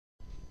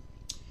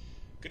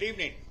Good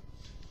evening.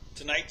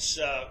 Tonight's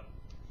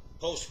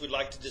post we'd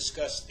like to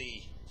discuss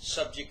the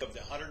subject of the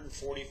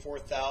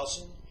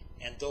 144,000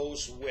 and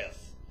those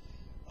with.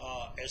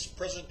 As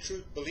present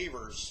truth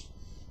believers,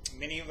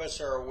 many of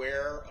us are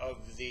aware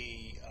of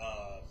the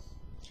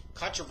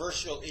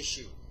controversial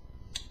issue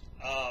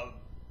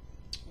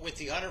with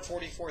the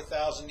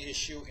 144,000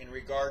 issue in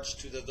regards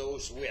to the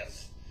those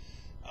with.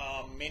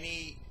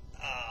 Many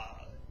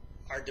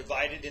are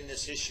divided in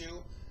this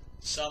issue.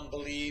 Some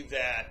believe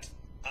that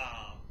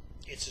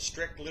it's a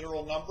strict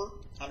literal number,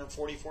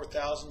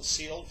 144,000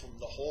 sealed from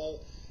the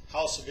whole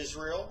house of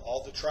Israel,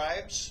 all the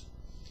tribes.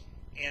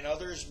 And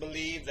others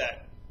believe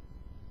that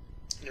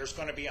there's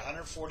going to be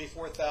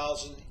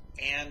 144,000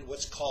 and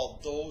what's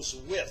called those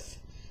with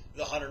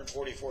the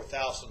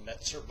 144,000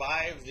 that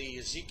survive the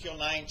Ezekiel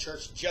 9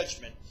 church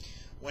judgment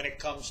when it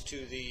comes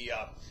to the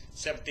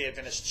Seventh-day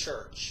Adventist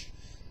Church.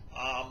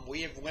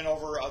 We have went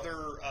over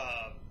other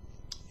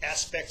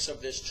aspects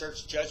of this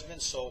church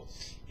judgment, so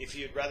if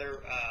you'd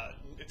rather,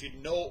 if you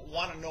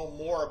want to know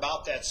more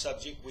about that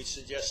subject, we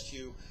suggest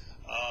you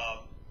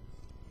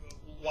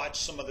watch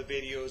some of the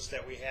videos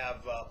that we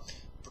have,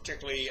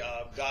 particularly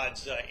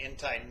God's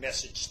end-time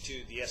message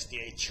to the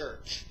SDA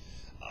Church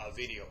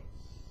video.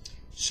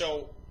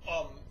 So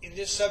in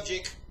this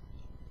subject,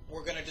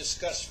 we're going to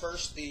discuss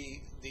first the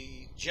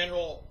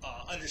general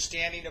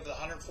understanding of the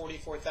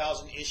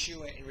 144,000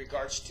 issue in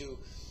regards to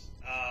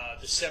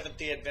the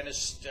Seventh-day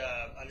Adventist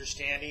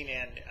understanding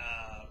and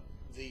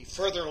the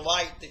further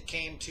light that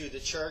came to the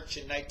church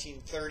in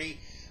 1930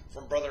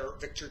 from Brother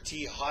Victor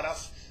T.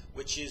 Houteff,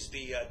 which is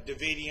the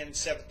Davidian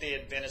Seventh-day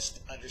Adventist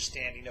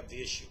understanding of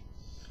the issue.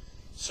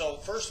 So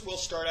first we'll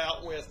start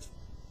out with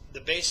the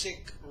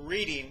basic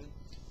reading,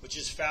 which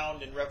is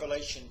found in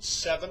Revelation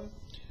 7,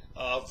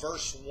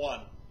 verse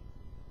 1.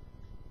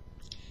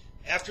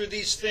 After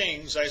these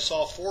things I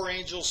saw four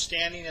angels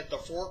standing at the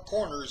four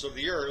corners of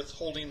the earth,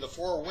 holding the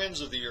four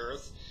winds of the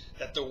earth,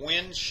 that the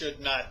wind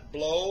should not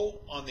blow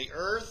on the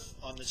earth,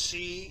 on the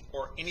sea,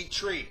 or any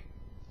tree.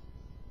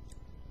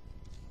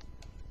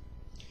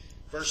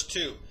 Verse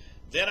 2.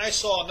 Then I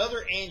saw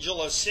another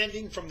angel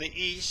ascending from the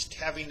east,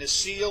 having the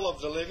seal of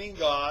the living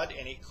God,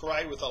 and he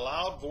cried with a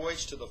loud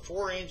voice to the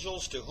four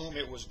angels to whom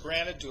it was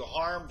granted to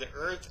harm the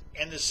earth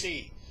and the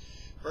sea.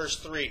 Verse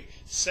 3,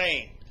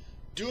 saying,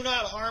 Do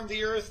not harm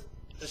the earth,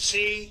 the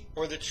sea,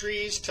 or the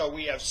trees, till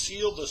we have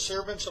sealed the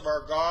servants of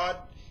our God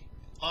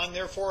on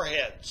their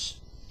foreheads.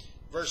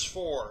 Verse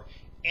 4,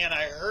 And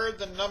I heard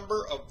the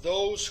number of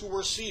those who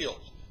were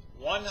sealed,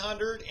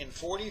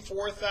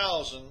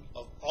 144,000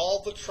 of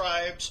all the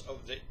tribes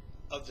of the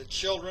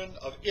children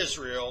of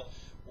Israel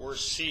were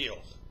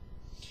sealed.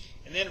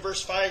 And then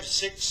verse 5,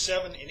 6,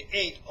 7, and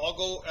 8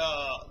 all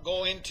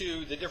go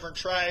into the different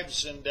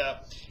tribes and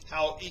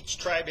how each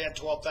tribe had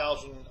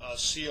 12,000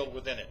 sealed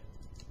within it.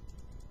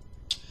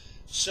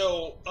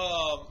 So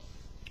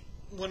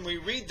when we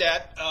read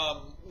that,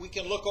 we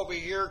can look over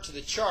here to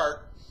the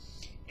chart,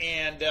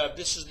 and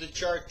this is the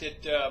chart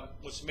that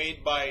was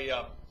made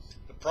by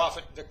the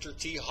prophet Victor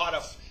T.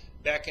 Houteff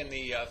back in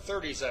the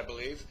 30s, I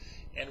believe.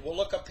 And we'll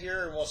look up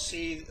here and we'll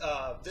see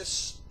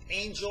this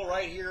angel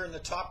right here in the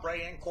top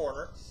right-hand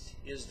corner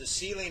is the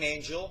sealing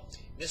angel.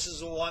 This is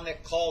the one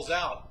that calls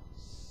out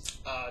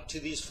to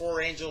these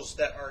four angels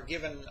that are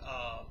given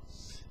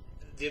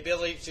the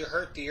ability to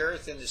hurt the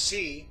earth and the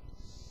sea.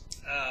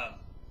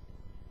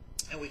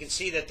 And we can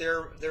see that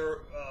they're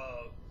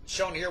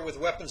shown here with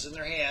weapons in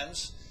their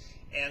hands.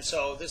 And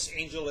so this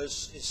angel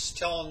is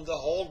telling them to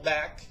hold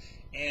back.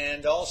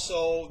 And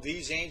also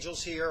these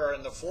angels here are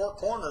in the four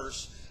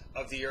corners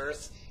of the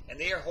earth, and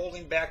they are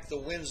holding back the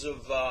winds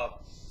of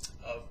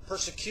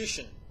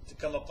persecution to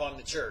come upon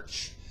the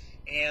church.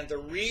 And the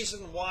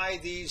reason why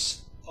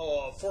these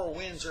four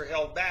winds are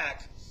held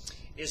back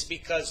is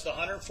because the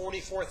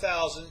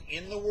 144,000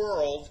 in the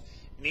world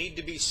need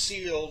to be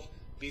sealed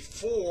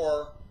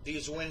before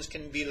these winds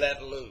can be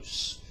let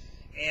loose.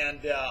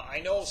 And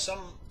I know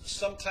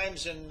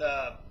sometimes in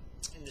the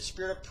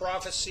spirit of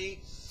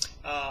prophecy,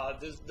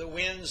 the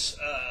winds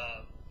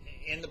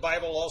in the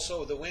Bible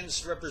also, the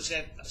winds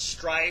represent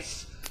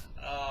strife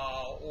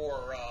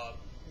or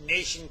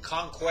nation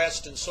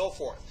conquest and so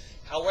forth.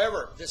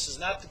 However, this is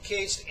not the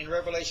case in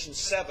Revelation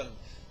 7.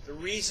 The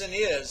reason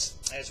is,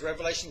 as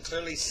Revelation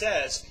clearly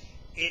says,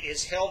 it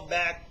is held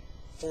back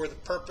for the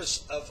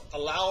purpose of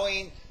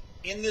allowing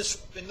in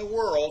the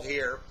world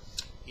here,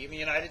 even the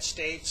United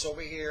States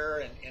over here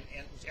and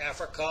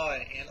Africa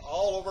and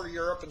all over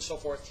Europe and so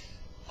forth,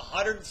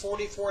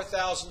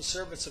 144,000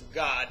 servants of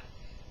God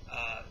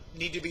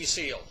need to be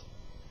sealed.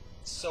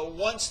 So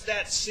once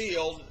that's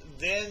sealed,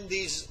 then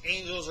these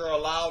angels are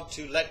allowed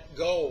to let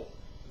go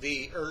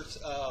the earth,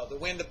 the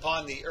wind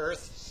upon the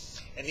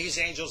earth, and these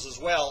angels as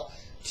well,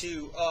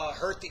 to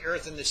hurt the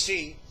earth and the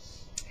sea.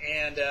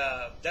 And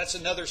that's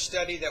another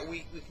study that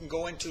we can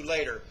go into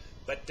later.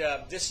 But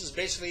this is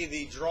basically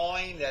the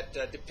drawing that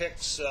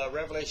depicts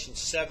Revelation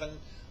 7,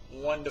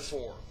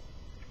 1-4.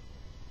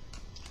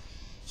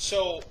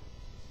 So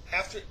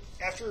after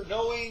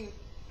knowing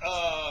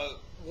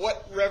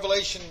what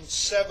Revelation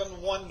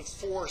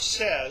 7:1-4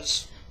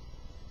 says,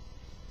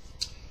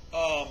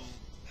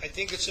 I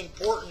think it's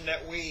important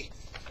that we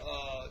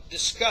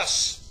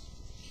discuss,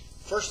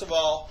 first of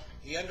all,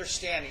 the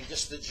understanding,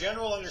 just the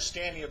general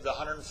understanding of the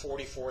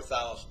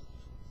 144,000.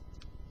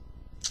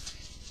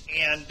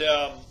 And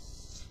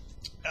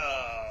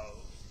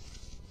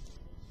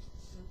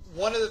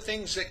one of the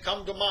things that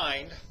come to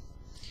mind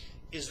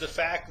is the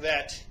fact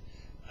that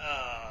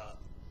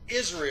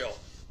Israel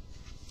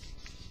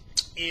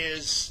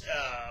needs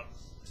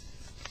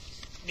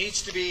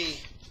to be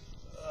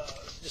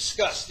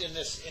discussed in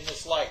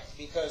this light,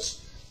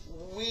 because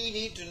we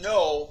need to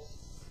know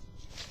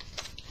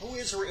who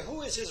is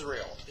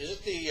Israel. Is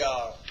it the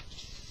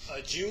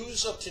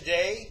Jews of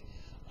today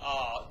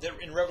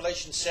in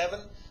Revelation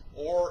 7,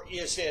 or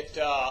is it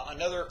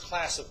another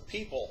class of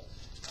people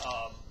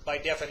by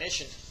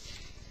definition?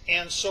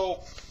 And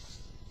so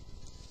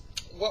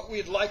what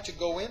we'd like to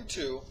go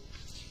into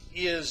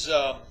is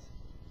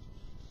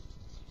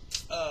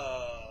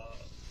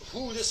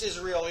who this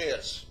Israel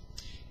is.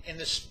 In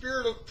the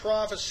spirit of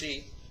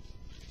prophecy,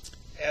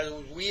 as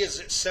we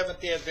as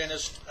Seventh-day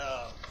Adventists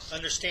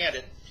understand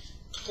it,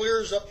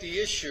 clears up the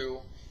issue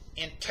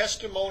in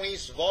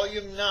Testimonies,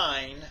 Volume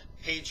 9,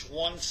 page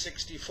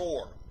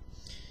 164.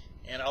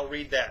 And I'll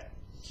read that.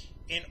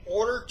 In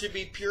order to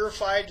be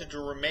purified and to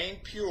remain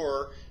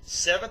pure,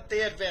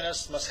 Seventh-day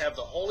Adventists must have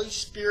the Holy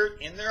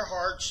Spirit in their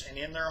hearts and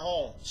in their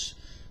homes.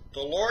 The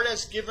Lord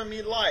has given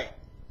me light,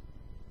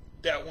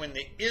 that when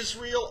the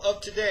Israel of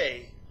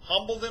today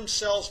humble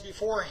themselves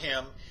before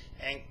Him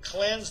and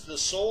cleanse the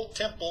soul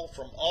temple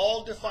from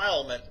all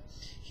defilement,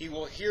 He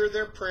will hear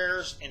their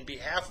prayers in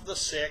behalf of the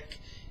sick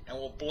and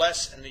will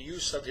bless in the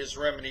use of His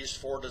remedies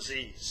for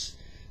disease.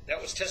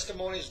 That was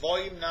Testimonies,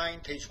 Volume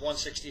 9, page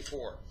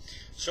 164.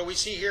 So we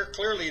see here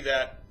clearly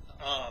that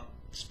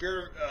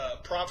Spirit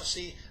of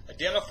Prophecy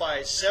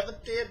identifies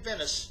Seventh-day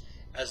Adventists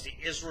as the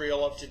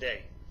Israel of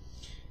today.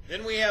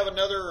 Then we have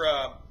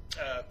another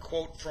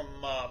quote from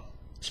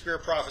Spirit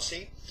of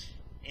Prophecy,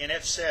 and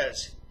it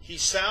says, He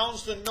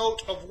sounds the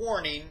note of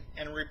warning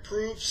and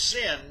reproves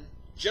sin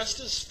just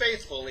as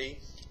faithfully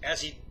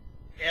as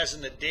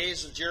in the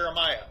days of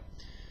Jeremiah.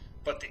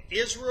 But the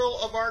Israel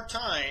of our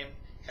time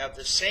have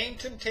the same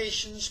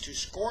temptations to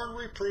scorn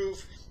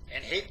reproof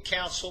and hate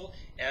counsel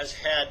as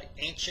had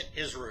ancient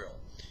Israel.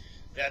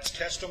 That's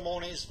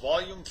Testimonies,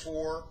 Volume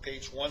 4,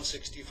 page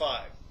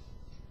 165.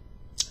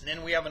 And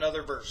then we have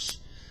another verse.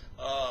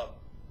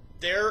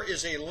 There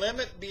is a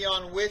limit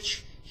beyond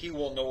which He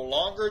will no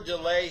longer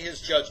delay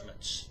His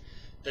judgments.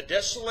 The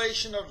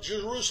desolation of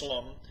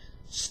Jerusalem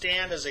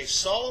stand as a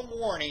solemn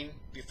warning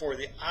before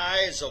the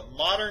eyes of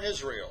modern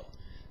Israel,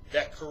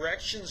 that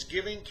corrections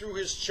given through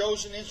His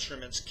chosen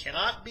instruments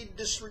cannot be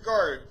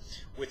disregarded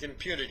with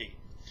impunity.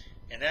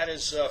 And that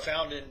is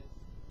found in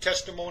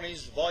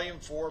Testimonies, Volume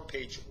 4,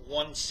 page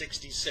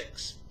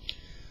 166.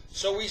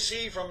 So we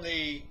see from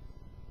the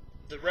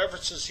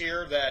references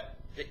here that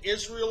the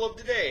Israel of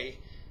today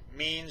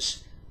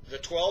means the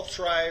 12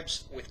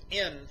 tribes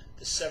within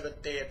the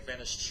Seventh-day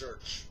Adventist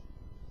Church.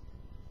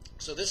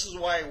 So this is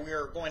why we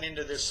are going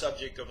into this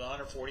subject of the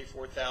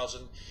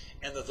 144,000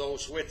 and the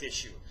those with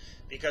issue,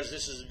 because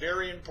this is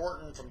very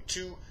important from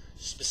two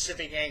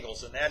specific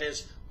angles, and that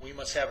is we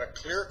must have a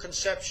clear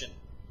conception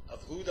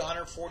of who the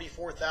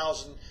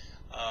 144,000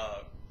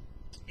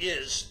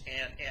 is,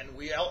 and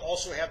we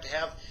also have to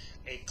have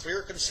a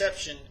clear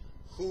conception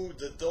who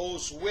the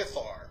those with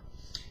are.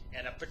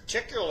 And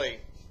particularly,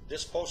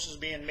 this post is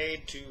being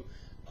made to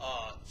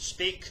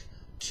speak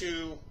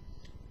to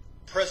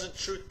present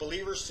truth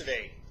believers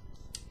today,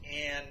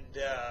 and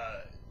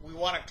we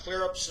want to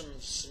clear up some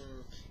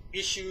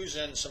issues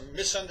and some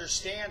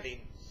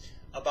misunderstanding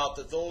about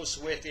the those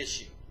with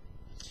issue.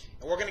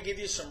 And we're going to give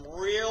you some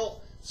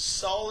real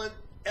solid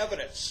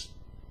evidence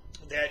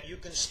that you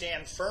can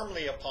stand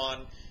firmly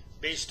upon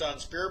based on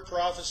Spirit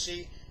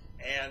Prophecy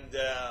and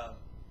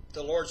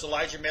the Lord's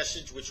Elijah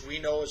message, which we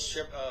know as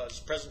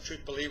present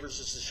truth believers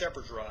is the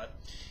shepherd's rod.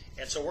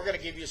 And so we're going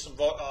to give you some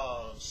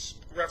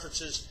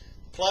references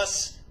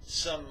plus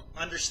some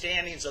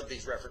understandings of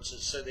these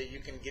references so that you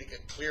can get a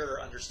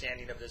clearer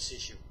understanding of this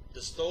issue.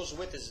 Those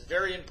with is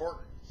very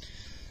important.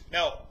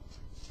 Now,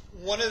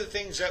 one of the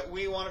things that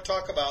we want to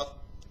talk about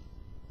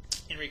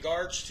in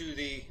regards to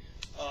the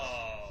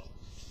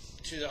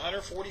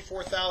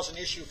 144,000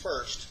 issue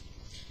first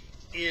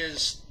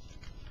is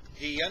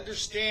the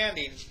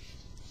understanding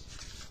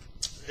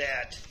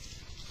that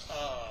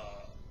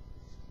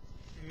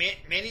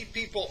many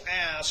people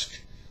ask,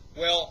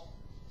 well,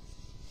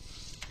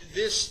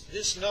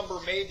 this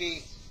number may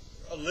be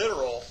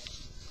literal,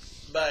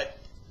 but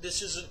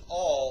this isn't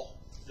all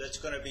that's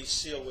going to be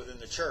sealed within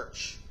the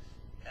church.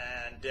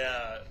 And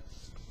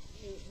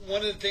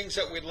one of the things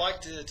that we'd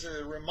like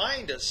to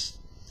remind us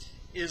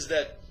is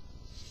that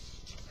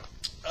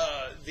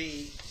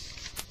the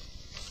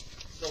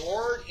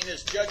Lord in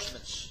His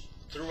judgments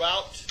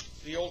throughout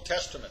the Old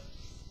Testament,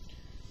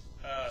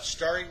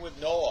 starting with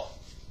Noah,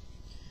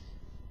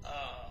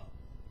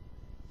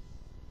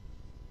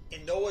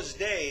 in Noah's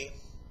day,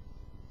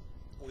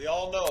 we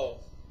all know,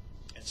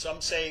 and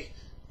some say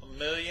 1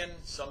 million,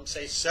 some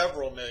say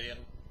several million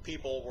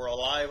people were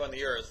alive on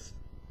the earth.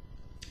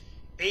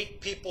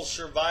 8 people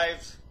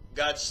survived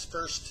God's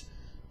first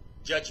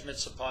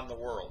judgments upon the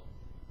world.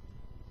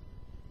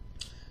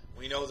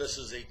 We know this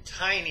is a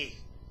tiny,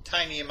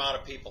 tiny amount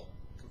of people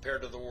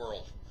compared to the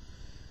world.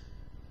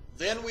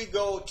 Then we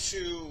go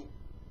to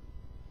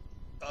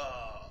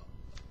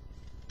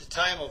the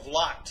time of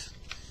Lot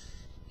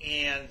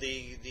and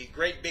the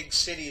great big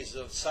cities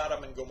of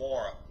Sodom and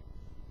Gomorrah,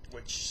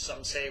 which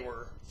some say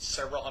were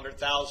several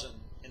 100,000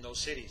 in those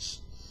cities.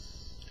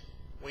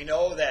 We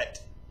know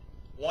that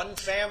one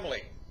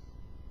family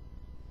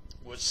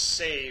was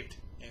saved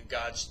in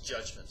God's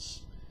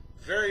judgments.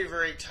 Very,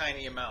 very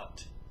tiny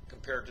amount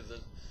compared to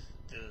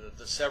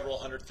the several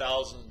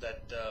 100,000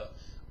 that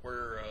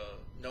were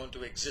known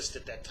to exist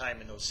at that time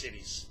in those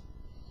cities.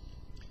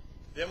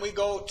 Then we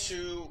go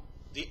to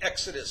the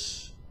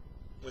Exodus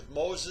with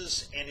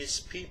Moses and his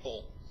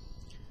people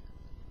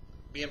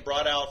being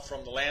brought out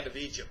from the land of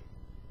Egypt.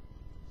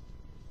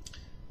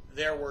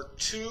 There were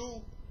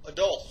 2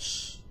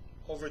 adults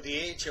over the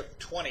age of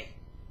 20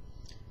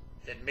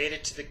 that made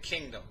it to the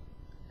kingdom.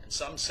 And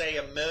some say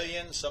 1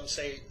 million, some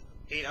say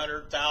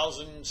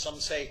 800,000, some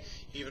say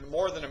even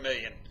more than 1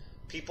 million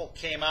people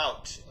came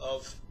out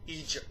of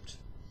Egypt.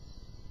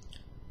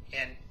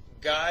 And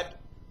God,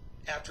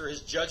 after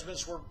his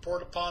judgments were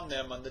poured upon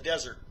them on the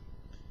desert,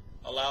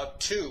 allowed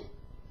 2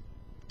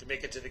 to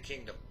make it to the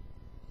kingdom.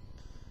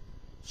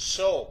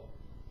 So,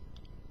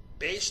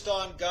 based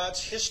on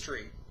God's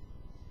history,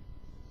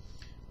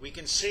 we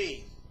can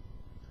see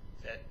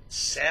that,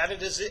 sad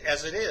as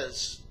it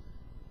is,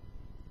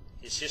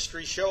 his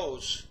history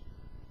shows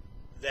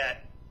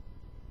that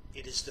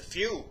it is the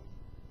few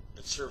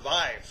that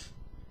survive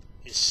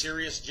his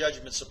serious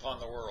judgments upon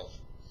the world.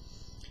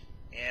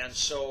 And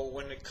so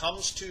when it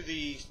comes to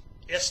the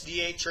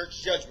SDA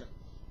church judgment,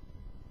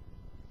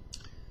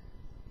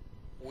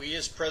 we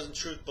as Present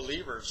Truth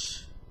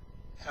believers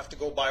have to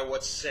go by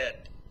what's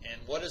said. And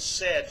what is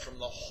said from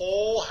the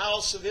whole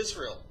house of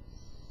Israel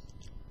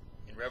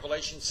in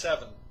Revelation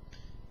 7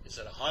 is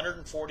that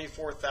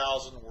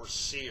 144,000 were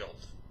sealed.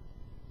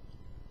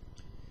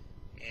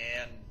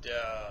 And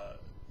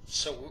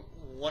so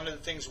one of the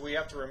things we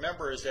have to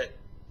remember is that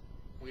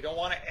we don't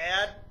want to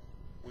add,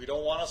 we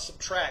don't want to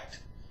subtract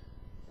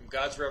from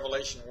God's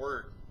revelation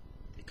word,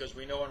 because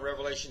we know in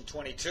Revelation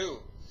 22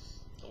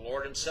 the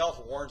Lord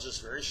himself warns us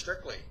very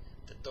strictly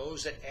that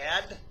those that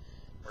add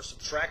or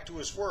subtract to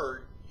his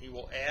word, he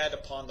will add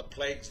upon the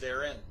plagues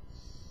therein.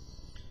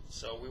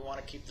 So we want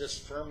to keep this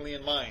firmly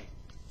in mind.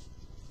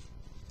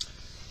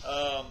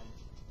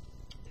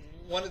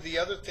 One of the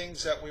other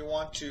things that we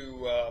want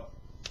to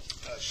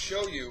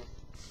show you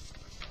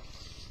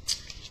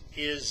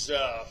is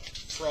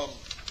from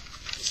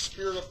the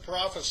Spirit of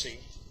Prophecy.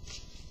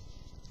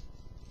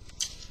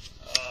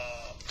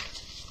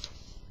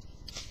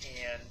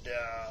 And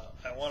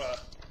I want to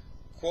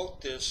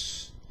quote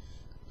this,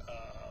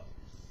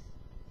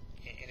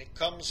 and it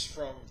comes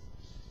from,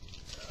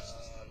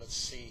 let's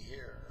see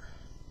here.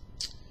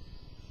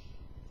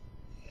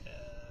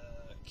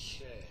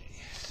 Okay.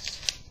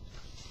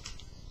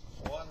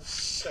 1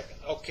 second.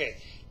 Okay.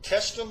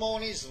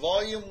 Testimonies,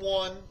 Volume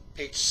 1,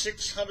 page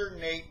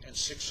 608 and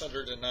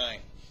 609.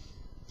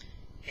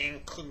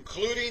 In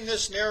concluding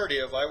this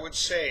narrative, I would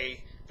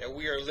say that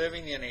we are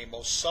living in a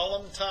most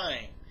solemn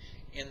time.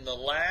 In the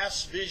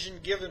last vision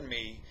given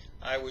me,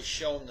 I was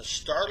shown the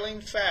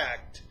startling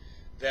fact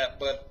that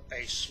but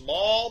a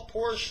small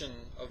portion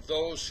of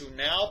those who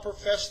now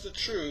profess the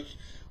truth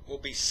will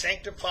be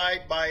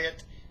sanctified by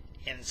it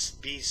and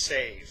be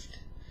saved.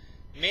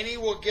 Many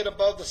will get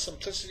above the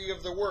simplicity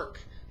of the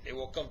work. They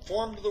will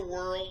conform to the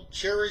world,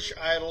 cherish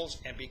idols,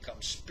 and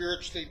become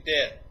spiritually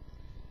dead.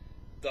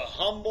 The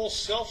humble,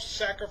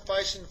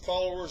 self-sacrificing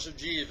followers of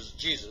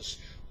Jesus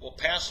will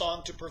pass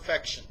on to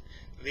perfection,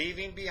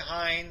 leaving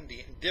behind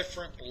the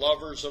indifferent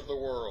lovers of the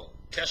world.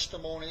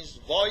 Testimonies,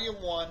 Volume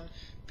 1,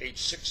 page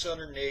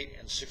 608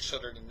 and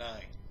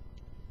 609.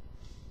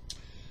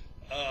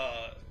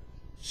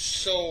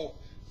 So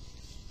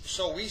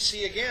we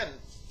see again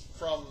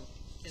from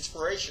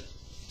inspiration,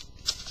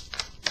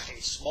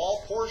 a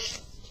small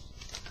portion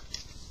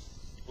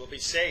will be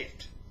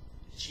saved.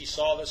 She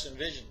saw this in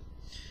vision.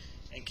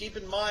 And keep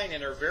in mind,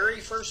 in her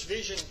very first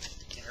vision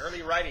in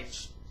early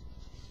writings,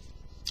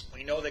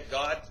 we know that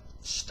God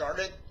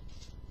started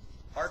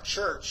our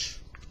church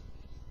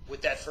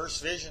with that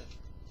first vision.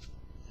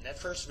 And that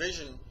first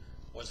vision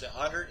was the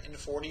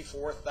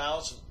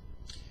 144,000.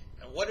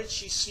 And what did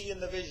she see in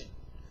the vision?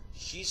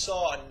 She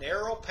saw a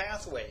narrow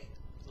pathway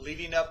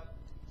leading up,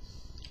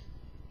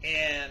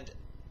 and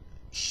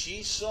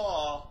she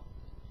saw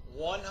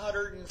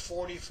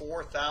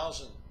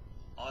 144,000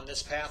 on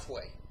this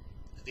pathway.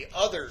 The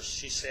others,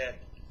 she said,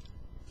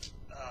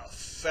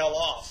 fell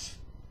off.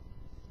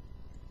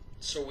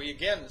 So we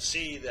again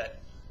see that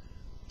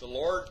the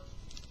Lord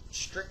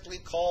strictly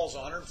calls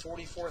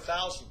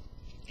 144,000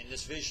 in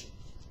this vision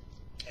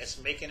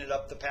as making it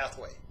up the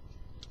pathway.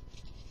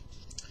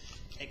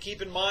 And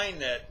keep in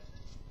mind that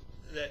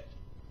that,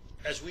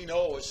 as we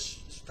know as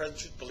present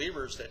truth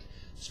believers, that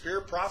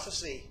spirit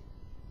prophecy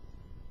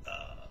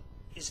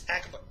is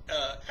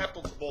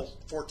applicable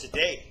for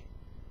today.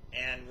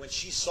 And when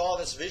she saw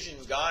this vision,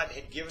 God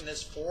had given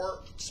this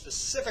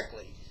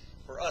specifically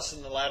for us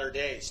in the latter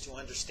days to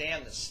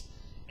understand this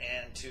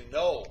and to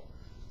know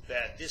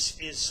that this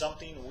is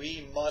something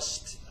we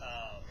must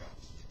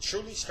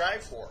truly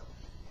strive for.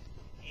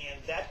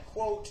 And that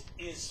quote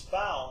is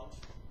found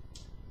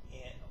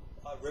in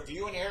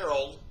Review and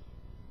Herald,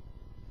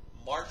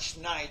 March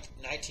 9th,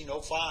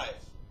 1905.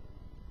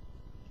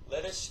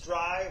 Let us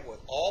strive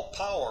with all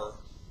power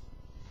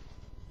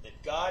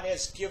that God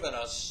has given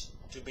us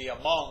to be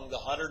among the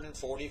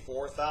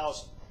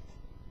 144,000.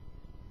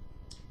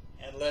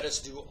 And let us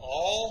do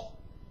all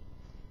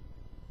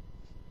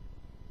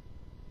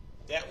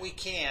that we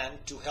can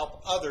to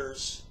help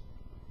others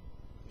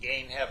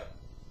gain heaven.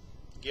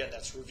 Again,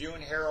 that's Review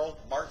and Herald,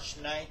 March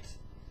 9th,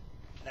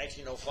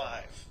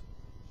 1905.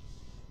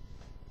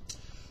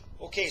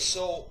 Okay,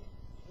 so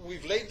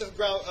we've laid the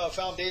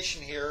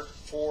foundation here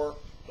for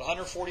the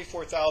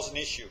 144,000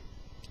 issue.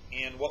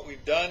 And what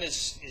we've done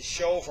is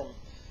show from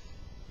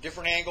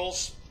different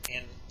angles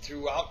and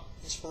throughout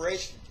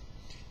inspiration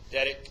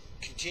that it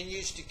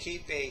continues to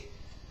keep a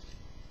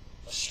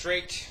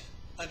straight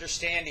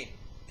understanding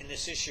in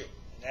this issue.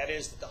 And that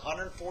is that the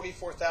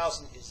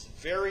 144,000 is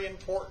very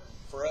important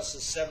for us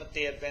as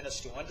Seventh-day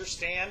Adventists to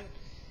understand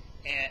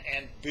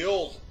and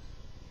build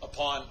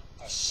upon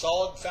a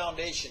solid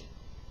foundation.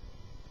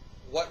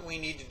 What we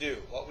need to do,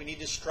 what we need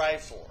to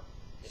strive for,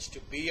 is to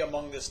be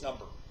among this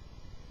number.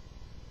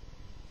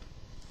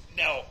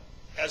 Now,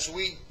 as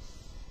we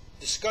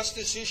discuss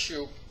this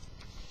issue,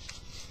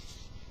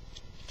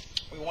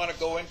 we want to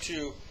go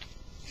into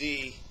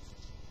the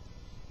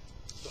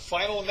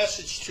final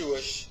message to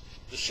us,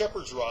 the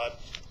shepherd's rod,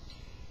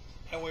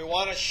 and we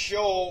want to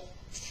show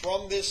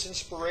from this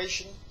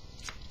inspiration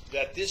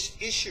that this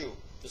issue,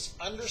 this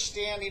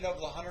understanding of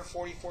the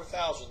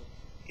 144,000,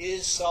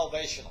 is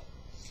salvational.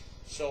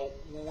 So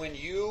when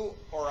you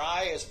or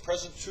I, as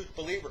present truth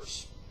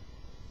believers,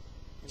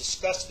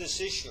 discuss this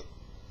issue,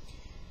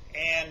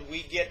 and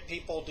we get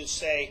people to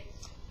say,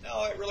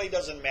 no, it really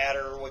doesn't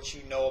matter what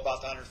you know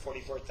about the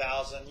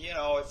 144,000. You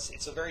know,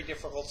 it's a very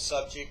difficult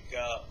subject.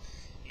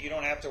 You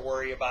don't have to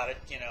worry about it.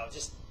 You know,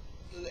 just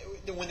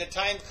when the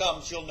time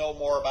comes, you'll know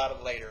more about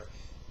it later.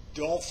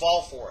 Don't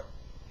fall for it,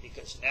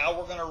 because now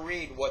we're going to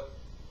read what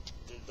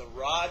the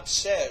rod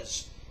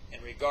says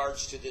in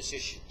regards to this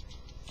issue.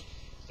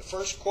 The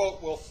first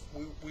quote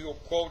we will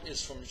quote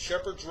is from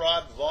Shepherd's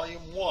Rod,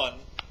 Volume 1,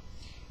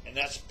 and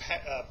that's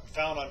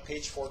found on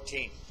page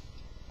 14.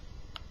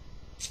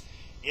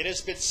 It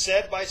has been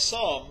said by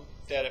some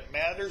that it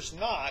matters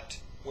not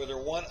whether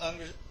one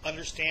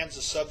understands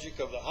the subject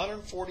of the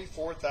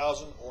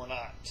 144,000 or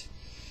not,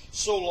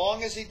 so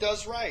long as he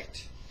does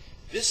right.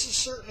 This is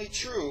certainly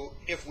true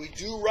if we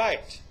do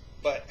right,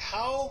 but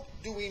how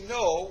do we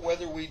know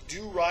whether we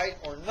do right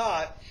or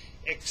not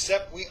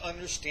except we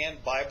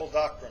understand Bible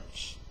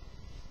doctrines?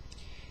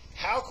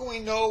 How can we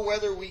know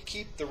whether we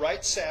keep the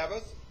right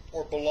Sabbath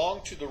or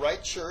belong to the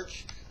right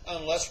church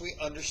unless we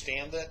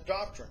understand that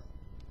doctrine?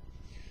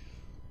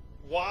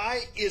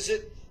 Why is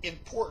it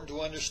important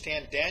to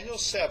understand Daniel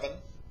 7,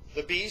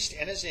 the beast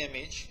and his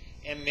image,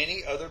 and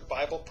many other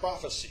Bible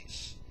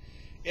prophecies?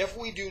 If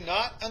we do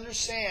not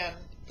understand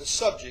the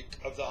subject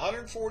of the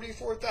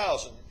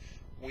 144,000,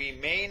 we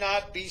may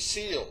not be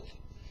sealed,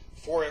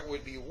 for it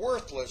would be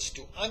worthless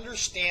to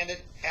understand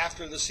it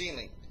after the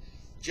sealing,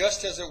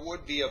 just as it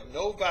would be of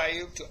no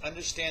value to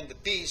understand the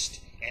beast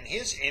and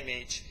his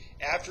image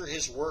after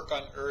his work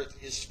on earth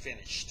is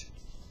finished.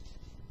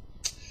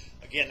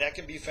 Again, that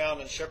can be found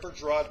in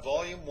Shepherd's Rod,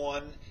 Volume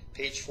 1,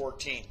 page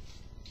 14.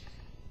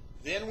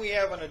 Then we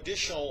have an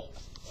additional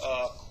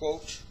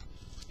quote,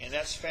 and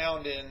that's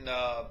found in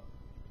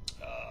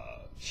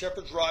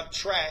Shepherd's Rod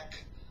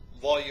Tract,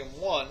 Volume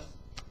 1.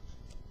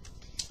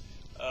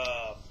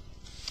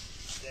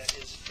 That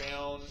is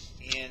found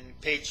in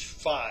page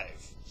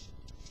 5.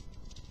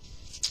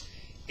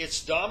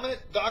 Its dominant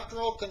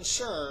doctrinal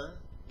concern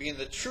being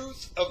the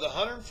truth of the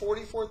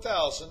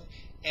 144,000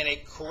 and a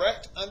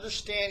correct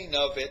understanding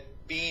of it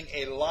being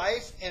a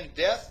life and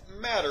death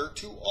matter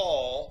to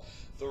all,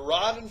 the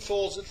rod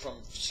unfolds it from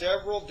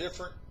several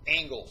different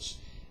angles,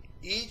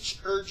 each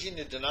urging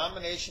the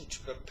denomination to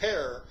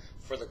prepare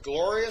for the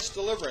glorious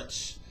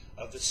deliverance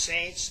of the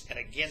saints and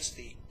against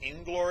the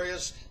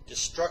inglorious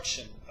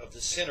destruction of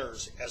the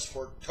sinners, as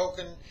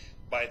foretokened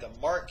by the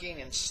marking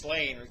and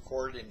slaying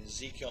recorded in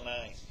Ezekiel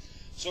 9.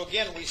 So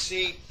again, we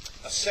see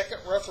a second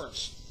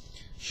reference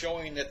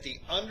showing that the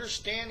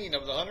understanding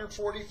of the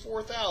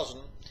 144,000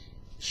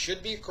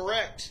 should be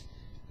correct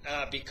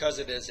because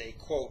it is a,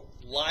 quote,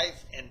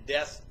 life and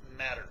death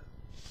matter.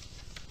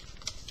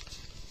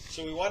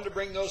 So we wanted to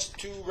bring those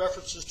two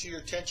references to your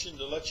attention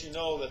to let you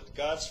know that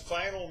God's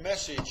final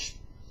message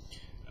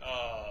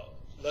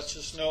lets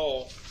us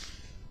know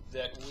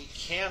that we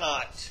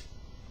cannot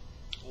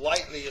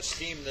lightly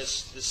esteem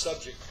this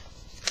subject.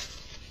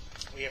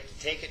 We have to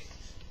take it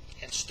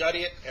and study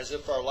it as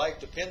if our life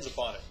depends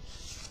upon it,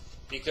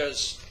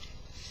 because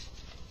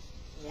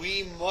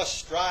we must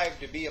strive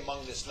to be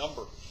among this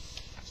number.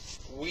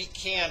 We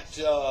can't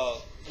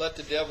let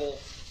the devil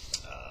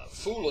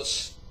fool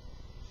us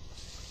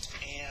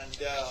and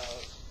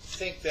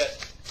think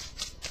that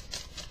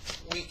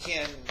we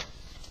can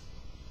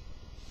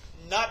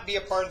not be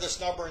a part of this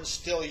number and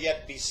still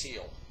yet be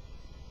sealed.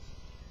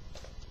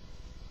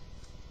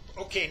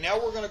 Okay, now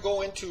we're going to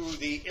go into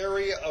the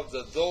area of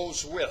the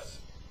those with.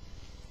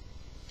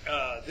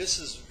 This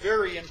is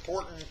very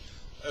important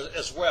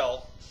as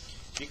well,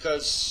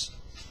 because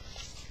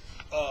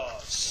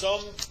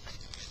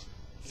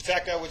in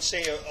fact, I would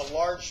say a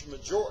large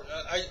majority,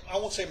 I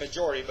won't say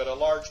majority, but a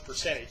large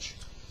percentage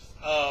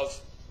of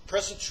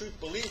present truth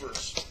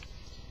believers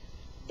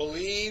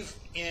believe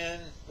in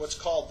what's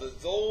called the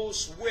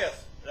those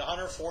with, the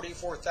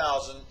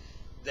 144,000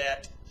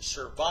 that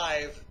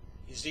survive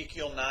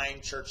Ezekiel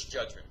 9 church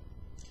judgment.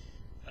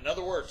 In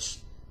other words,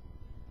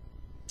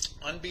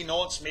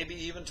 unbeknownst maybe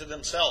even to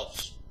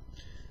themselves,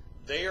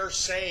 they are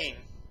saying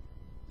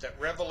that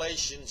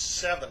Revelation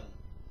 7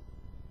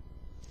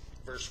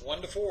 verse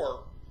 1 to 4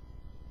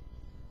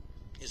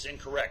 is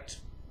incorrect.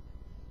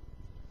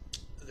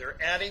 They're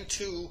adding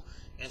to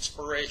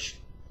inspiration,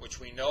 which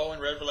we know in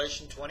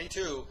Revelation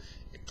 22,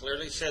 it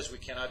clearly says we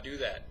cannot do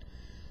that.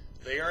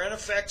 They are in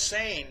effect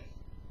saying,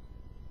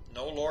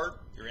 no, Lord,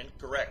 you're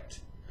incorrect.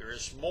 There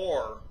is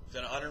more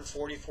than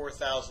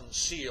 144,000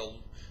 sealed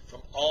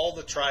from all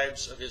the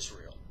tribes of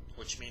Israel,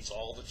 which means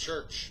all the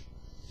church.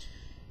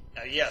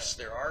 Now, yes,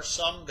 there are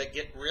some that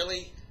get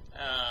really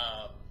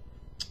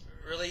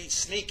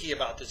sneaky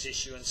about this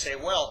issue and say,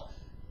 well,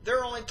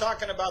 they're only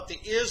talking about the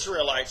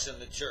Israelites in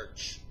the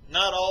church,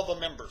 not all the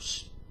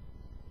members.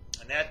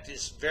 And that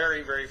is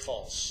very, very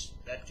false.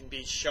 That can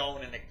be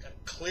shown in a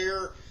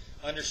clear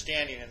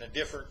understanding in a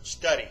different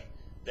study,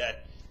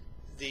 that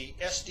the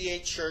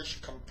SDA church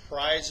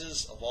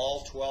comprises of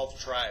all 12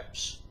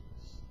 tribes.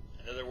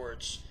 In other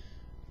words,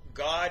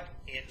 God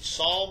in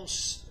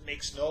Psalms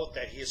makes note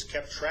that he has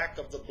kept track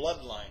of the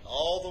bloodline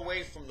all the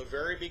way from the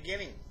very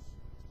beginning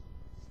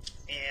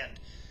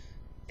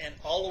and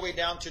all the way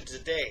down to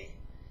today.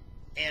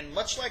 And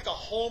much like a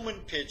homing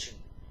pigeon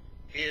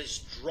is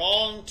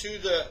drawn to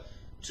the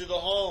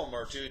home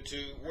or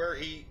to where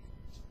he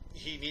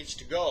needs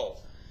to go,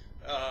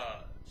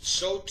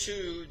 so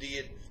too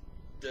the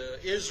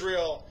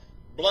Israel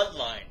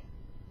bloodline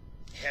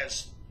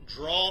has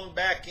drawn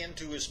back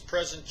into his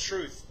present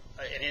truth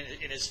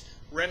in his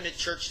remnant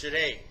church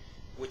today,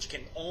 which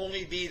can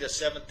only be the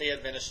Seventh-day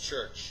Adventist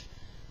church.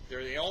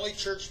 They're the only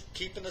church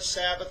keeping the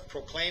Sabbath,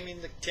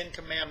 proclaiming the Ten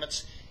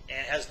Commandments,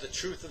 and has the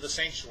truth of the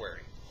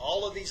sanctuary.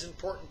 All of these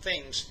important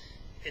things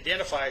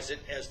identifies it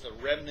as the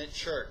remnant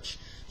church.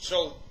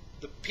 So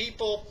the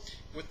people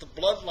with the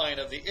bloodline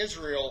of the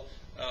Israel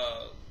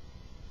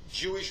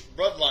Jewish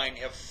bloodline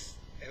have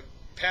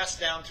passed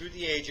down through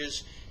the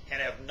ages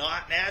and have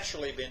not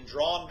naturally been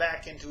drawn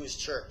back into his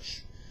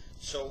church.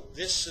 So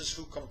this is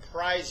who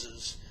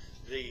comprises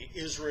the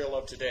Israel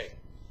of today.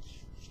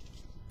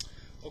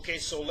 Okay,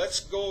 so let's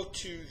go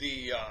to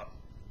the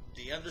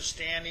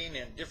understanding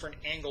and different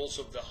angles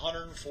of the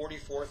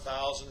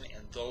 144,000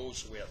 and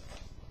those with.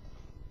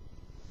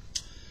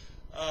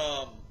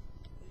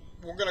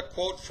 We're going to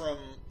quote from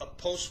a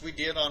post we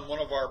did on one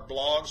of our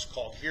blogs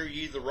called Hear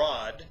Ye the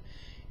Rod,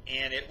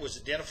 and it was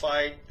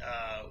identified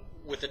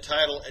with the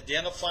title,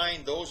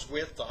 Identifying Those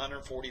with the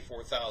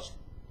 144,000.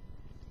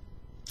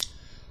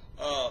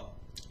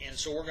 And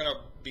so we're going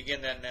to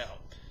begin that now.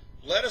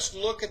 Let us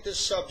look at this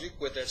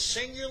subject with a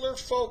singular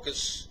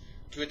focus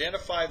to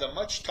identify the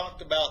much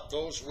talked about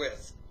those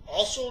with,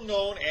 also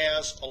known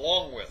as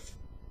along with.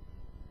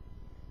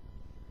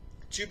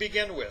 To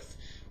begin with,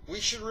 we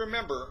should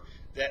remember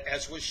that,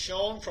 as was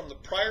shown from the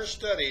prior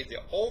study, the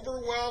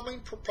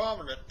overwhelming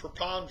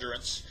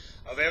preponderance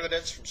of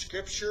evidence from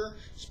Scripture,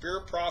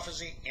 Spirit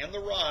prophecy, and the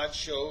Rod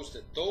shows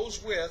that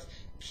those with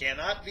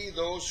cannot be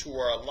those who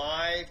are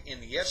alive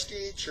in the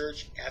SDA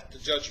church at the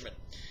judgment.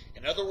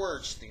 In other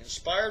words, the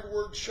inspired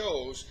word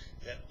shows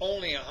that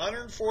only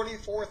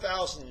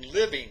 144,000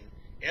 living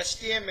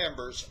SDA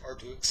members are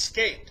to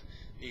escape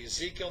the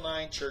Ezekiel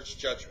 9 church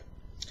judgment.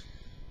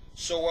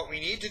 So what we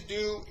need to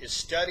do is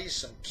study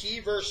some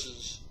key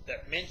verses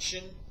that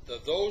mention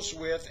the those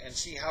with and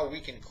see how we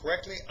can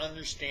correctly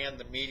understand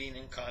the meaning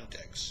and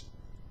context.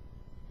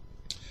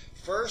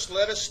 First,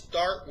 let us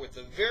start with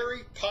a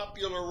very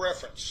popular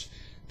reference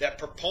that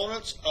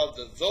proponents of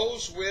the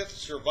those with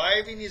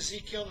surviving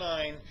Ezekiel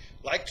 9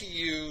 like to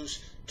use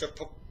to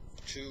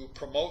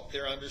promote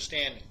their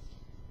understanding.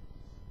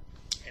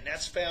 And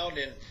that's found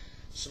in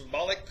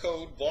Symbolic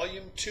Code,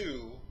 Volume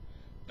 2,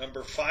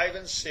 number 5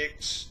 and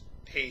 6,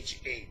 page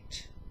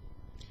 8.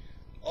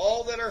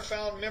 All that are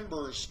found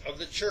members of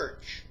the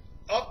church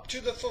up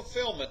to the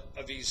fulfillment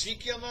of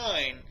Ezekiel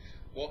 9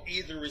 will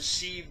either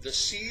receive the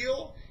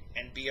seal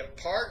and be a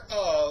part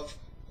of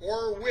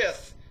or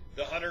with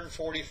the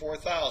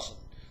 144,000,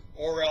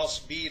 or else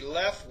be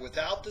left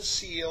without the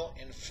seal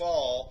and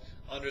fall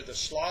under the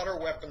slaughter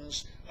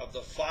weapons of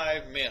the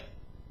 5 men.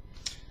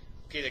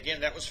 Okay,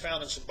 again, that was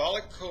found in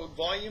Symbolic Code,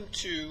 Volume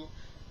 2,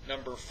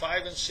 number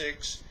 5 and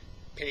 6,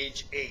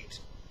 page 8.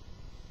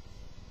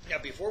 Now,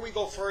 before we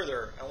go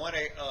further, I want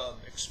to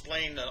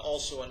explain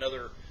also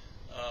another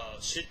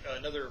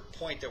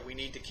point that we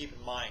need to keep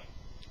in mind.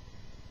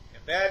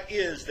 And that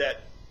is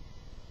that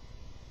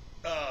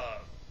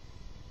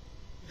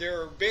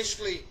there are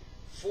basically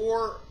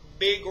 4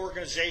 big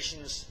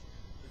organizations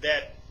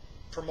that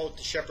promote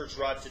the shepherd's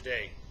rod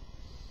today.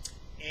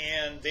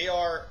 And they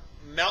are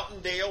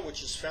Mountaindale,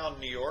 which is found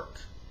in New York,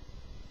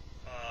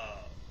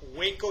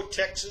 Waco,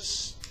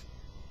 Texas,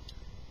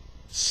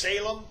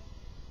 Salem,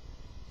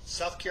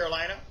 South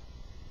Carolina,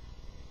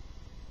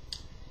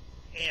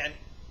 and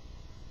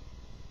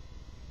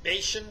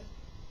Bashan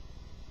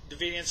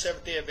Davidian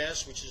Seventh-day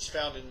Adventist, which is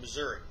found in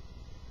Missouri.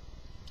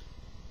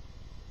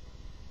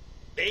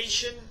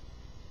 Bashan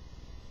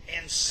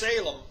and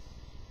Salem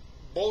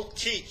both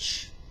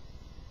teach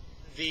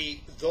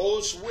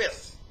those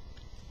with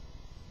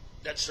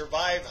that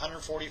survive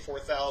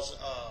 144,000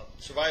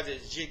 survive the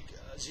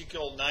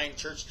Ezekiel 9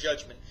 church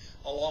judgment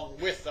along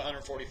with the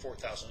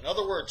 144,000. In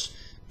other words,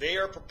 they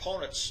are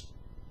proponents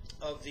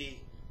of the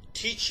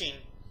teaching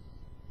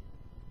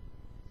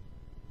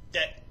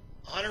that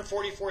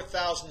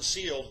 144,000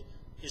 sealed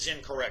is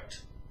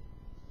incorrect.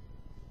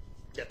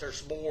 That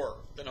there's more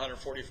than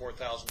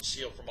 144,000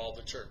 sealed from all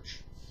the church.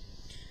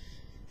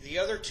 The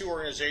other 2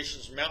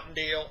 organizations,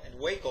 Mountaindale and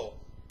Waco,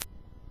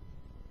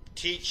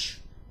 teach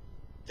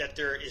that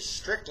there is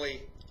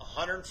strictly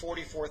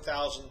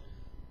 144,000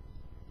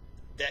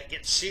 that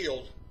get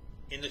sealed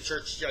in the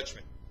church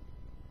judgment.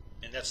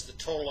 And that's the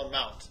total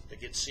amount that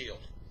gets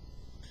sealed.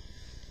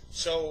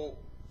 So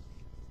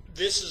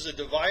this is a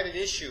divided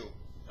issue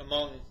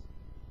among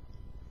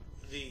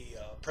the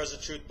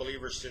present truth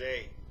believers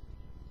today.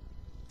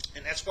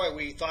 And that's why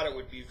we thought it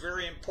would be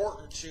very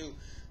important to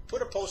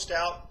put a post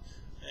out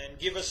and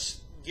give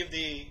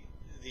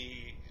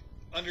the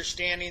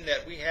understanding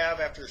that we have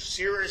after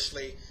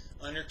seriously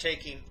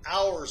undertaking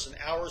hours and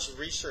hours of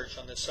research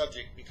on this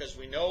subject, because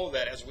we know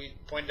that, as we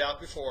pointed out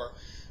before,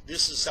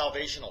 this is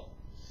salvational.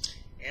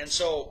 And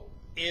so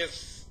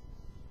if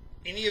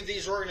any of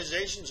these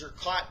organizations are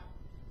caught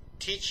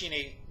teaching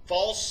a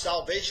false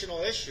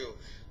salvational issue,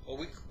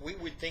 well, we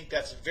would think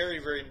that's very,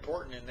 very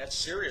important, and that's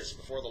serious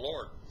before the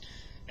Lord.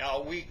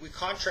 Now, we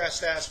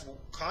contrast that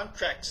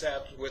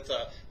with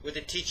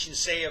the teaching,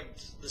 say, of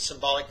the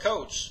symbolic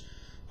codes.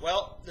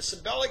 Well, the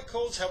symbolic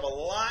codes have a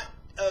lot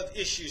of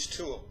issues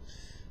to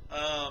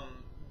them.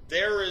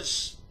 There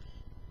is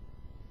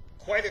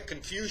quite a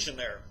confusion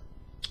there.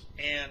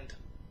 And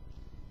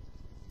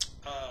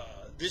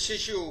this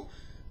issue,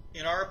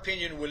 in our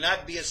opinion, will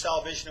not be a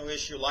salvational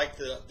issue like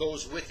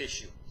those with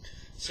issue.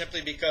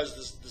 Simply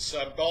because the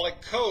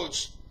symbolic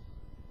codes,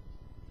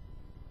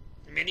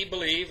 many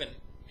believe, and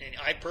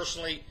I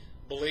personally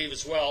believe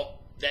as well,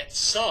 that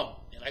some,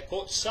 and I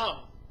quote some,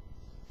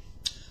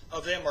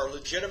 of them are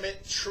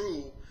legitimate,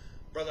 true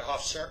Brother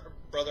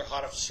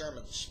Houteff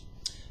sermons.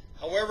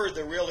 However,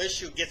 the real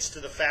issue gets to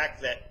the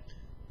fact that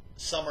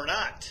some are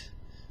not.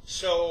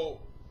 So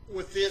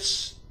with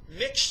this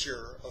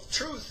mixture of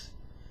truth,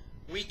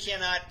 we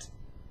cannot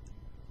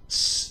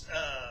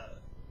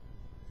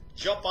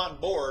jump on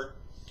board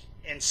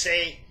and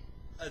say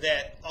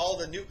that all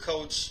the new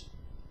codes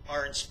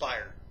are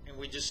inspired, and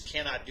we just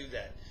cannot do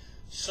that.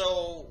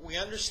 So we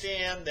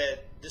understand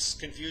that this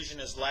confusion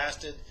has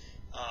lasted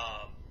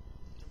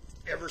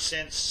ever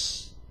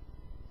since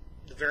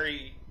the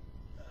very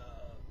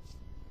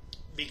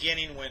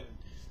beginning, when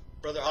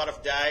Brother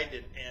Houteff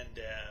died, and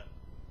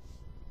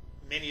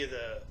many of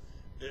the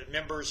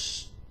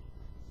members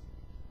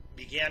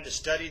began to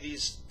study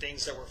these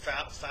things that were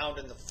found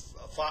in the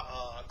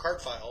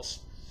card files.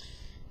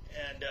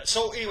 And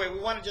so anyway, we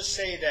want to just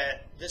say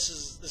that this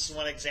is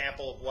one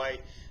example of why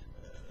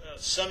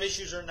some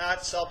issues are not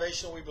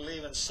salvational, we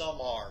believe, and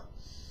some are.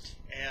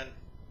 And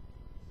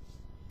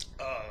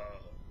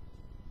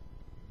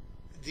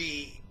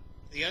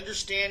the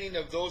understanding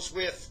of those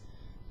with,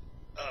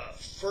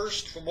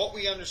 first, from what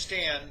we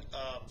understand,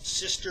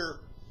 Sister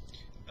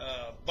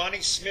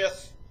Bonnie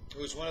Smith,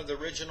 who was one of the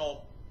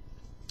original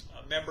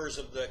members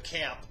of the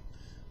camp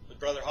with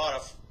Brother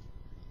Houteff,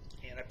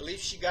 and I believe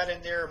she got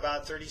in there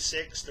about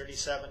 36,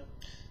 37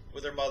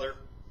 with her mother,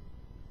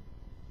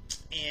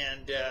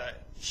 and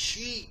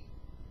she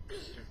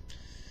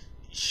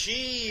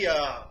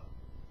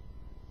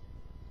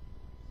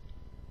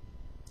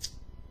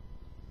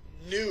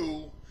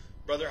knew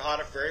Brother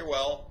Houteff very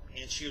well,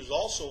 and she was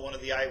also one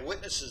of the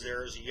eyewitnesses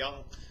there as a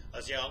young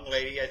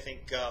lady. I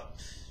think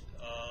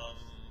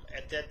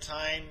at that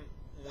time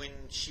when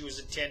she was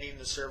attending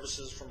the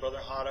services from Brother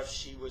Houteff,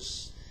 she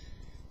was,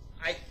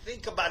 I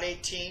think, about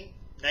 18,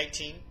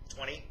 19,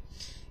 20.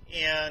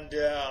 And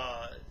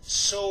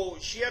so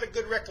she had a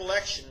good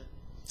recollection.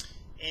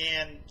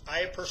 And I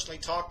have personally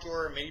talked to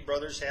her, and many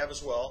brothers have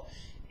as well.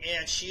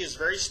 And she is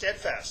very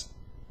steadfast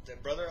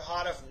that Brother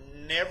Houteff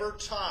never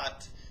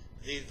taught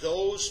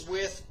those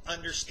with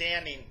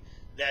understanding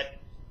that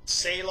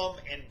Salem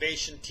and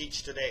Bashan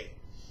teach today.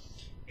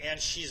 And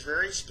she's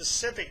very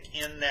specific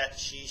in that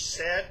she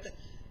said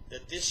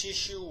that this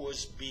issue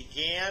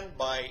began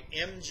by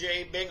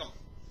MJ Bingham.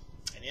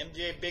 And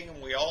MJ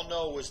Bingham, we all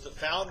know, was the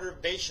founder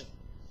of Bashan.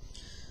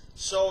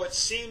 So it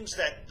seems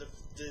that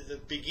the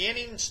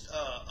beginning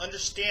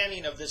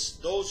understanding of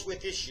those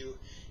with issue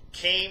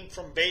came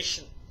from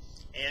Bashan,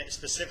 and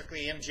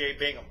specifically MJ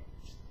Bingham.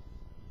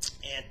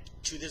 And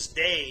to this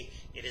day,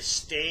 it has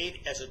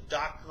stayed as a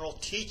doctrinal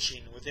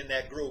teaching within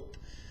that group.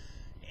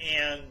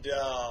 And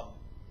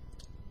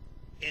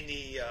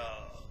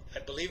I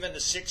believe in the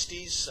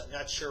 60s, I'm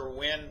not sure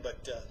when,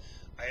 but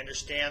I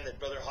understand that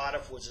Brother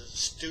Houteff was a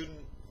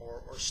student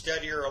or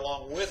studier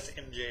along with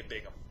MJ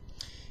Bingham,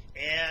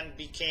 and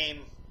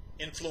became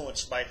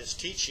influenced by this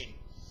teaching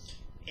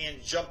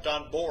and jumped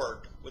on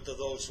board with the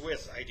those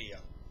with idea.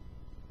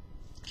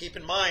 Keep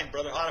in mind,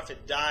 Brother Houteff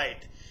had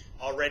died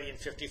already in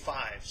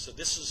 55, so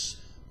this is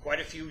quite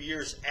a few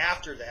years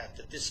after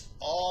that this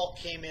all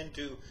came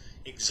into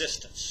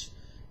existence.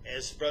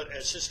 As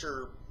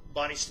Sister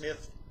Bonnie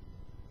Smith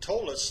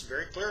told us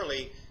very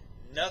clearly,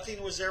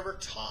 nothing was ever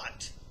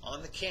taught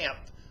on the camp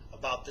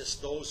about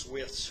those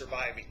with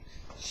surviving.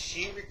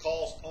 She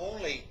recalls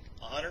only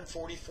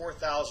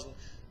 144,000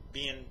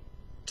 being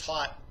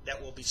taught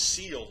that will be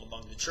sealed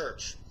among the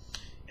church.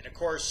 And of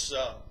course,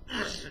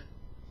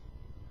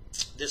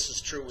 this is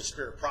true with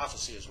spirit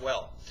prophecy as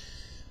well.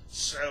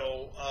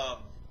 So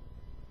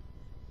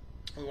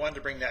we wanted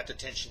to bring that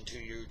attention to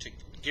you to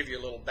give you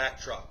a little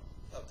backdrop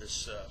of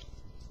this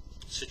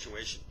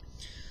situation.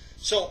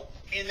 So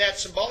in that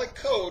symbolic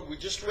code we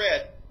just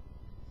read,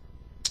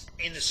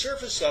 in the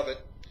surface of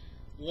it,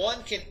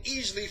 one can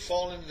easily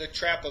fall into the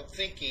trap of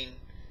thinking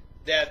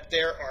that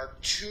there are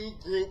two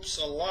groups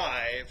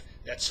alive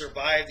that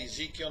survived the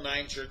Ezekiel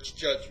 9 church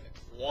judgment.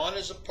 One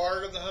is a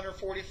part of the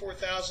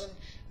 144,000,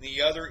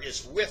 the other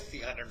is with the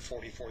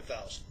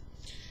 144,000.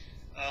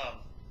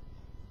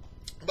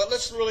 But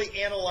let's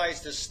really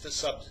analyze this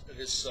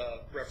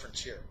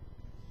reference here.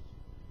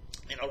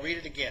 And I'll read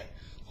it again.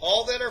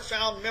 All that are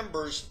found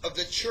members of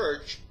the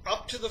church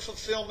up to the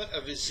fulfillment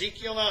of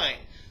Ezekiel 9.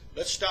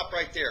 Let's stop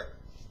right there.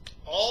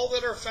 All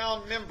that are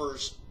found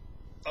members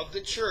of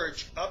the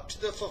church up to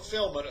the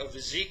fulfillment of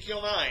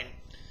Ezekiel 9.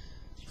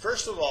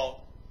 First of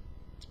all,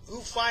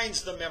 who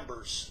finds the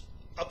members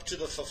up to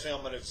the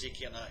fulfillment of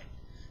Ezekiel 9?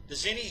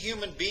 Does any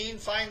human being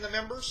find the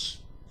members?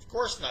 Of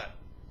course not.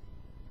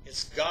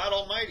 It's God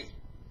Almighty.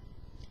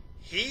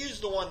 He's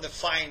the one that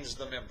finds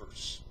the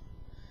members.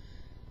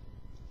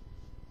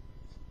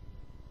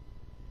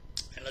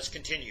 And let's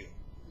continue.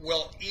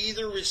 Will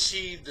either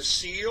receive the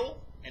seal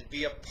and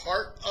be a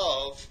part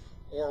of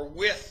or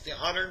with the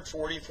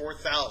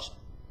 144,000.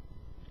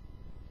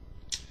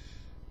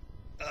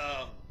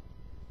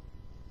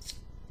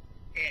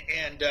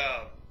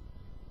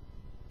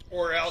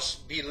 Or else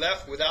be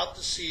left without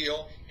the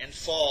seal and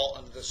fall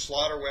under the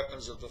slaughter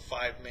weapons of the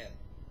 5 men.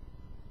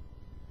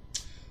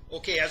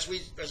 Okay, as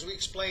we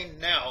explained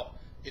now,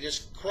 it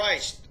is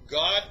Christ,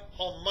 God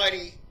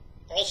Almighty,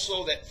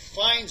 also that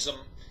finds them.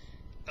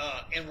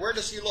 And where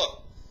does He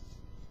look?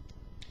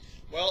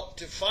 Well,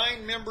 to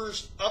find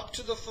members up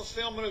to the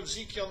fulfillment of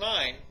Ezekiel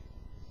 9,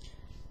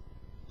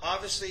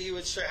 obviously He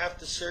would have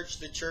to search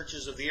the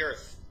churches of the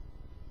earth.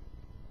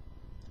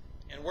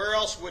 And where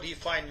else would He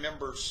find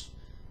members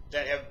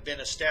that have been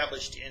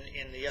established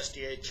in the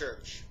SDA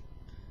church?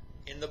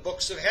 In the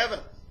books of heaven.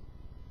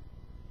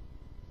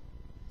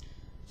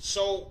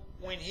 So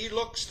when He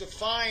looks to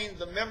find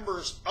the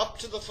members up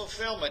to the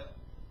fulfillment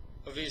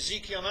of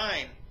Ezekiel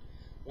 9,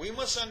 we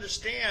must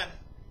understand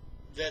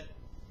that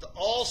the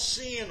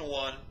all-seeing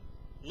one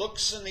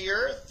looks in the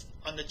earth,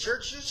 on the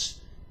churches,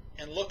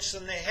 and looks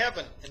in the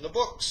heaven, in the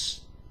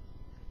books.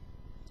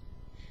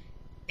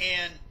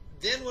 And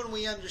then when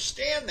we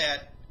understand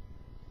that,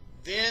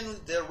 then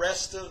the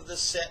rest of the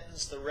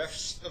sentence, the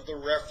rest of the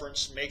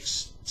reference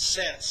makes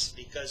sense,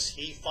 because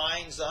He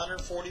finds the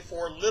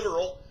 144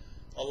 literal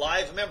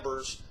alive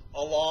members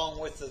along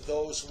with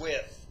those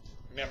with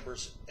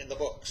members in the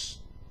books.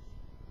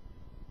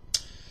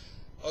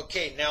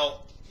 Okay,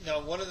 now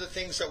one of the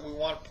things that we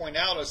want to point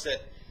out is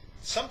that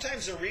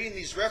sometimes in reading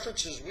these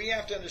references, we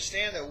have to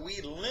understand that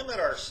we limit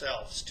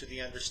ourselves to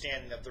the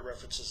understanding of the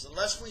references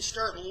unless we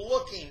start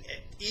looking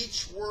at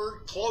each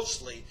word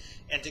closely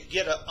and to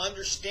get an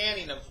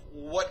understanding of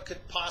what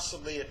could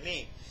possibly it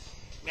mean.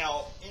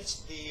 Now,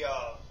 the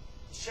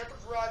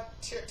Shepherd's Rod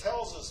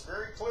tells us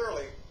very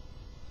clearly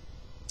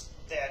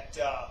that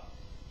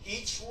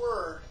each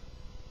word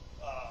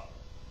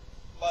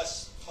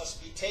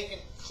must be taken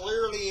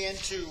clearly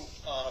into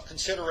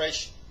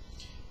consideration.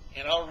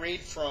 And I'll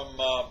read from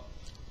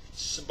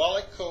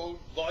Symbolic Code,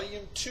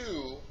 Volume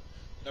 2,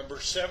 number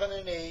 7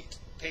 and 8,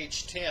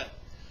 page 10.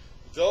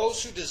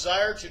 Those who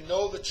desire to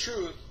know the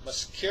truth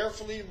must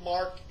carefully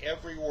mark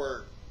every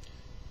word.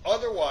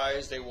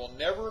 Otherwise, they will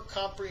never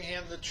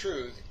comprehend the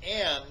truth,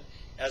 and,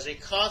 as a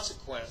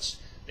consequence,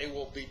 they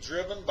will be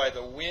driven by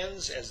the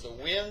winds as the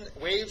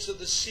waves of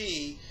the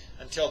sea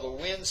until the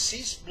wind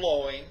cease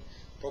blowing,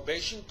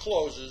 probation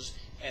closes,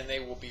 and they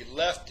will be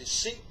left to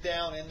sink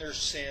down in their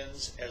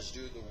sins as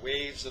do the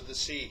waves of the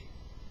sea.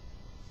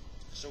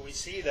 So we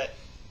see that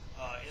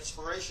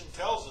inspiration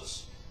tells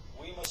us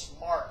we must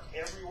mark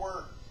every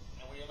word,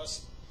 and we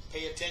must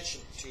pay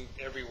attention to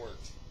every word.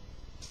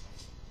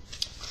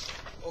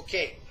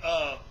 Okay,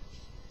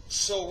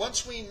 so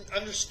once we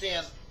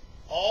understand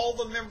all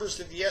the members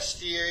of the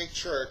SDA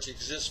church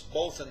exist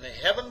both in the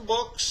heaven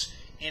books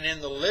and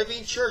in the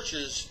living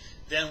churches,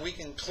 then we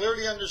can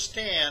clearly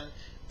understand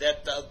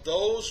that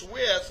those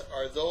with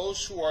are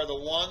those who are the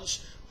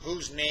ones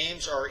whose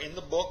names are in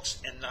the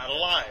books and not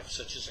alive,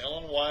 such as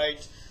Ellen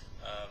White,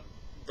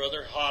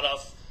 Brother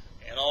Houteff,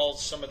 and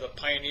some of the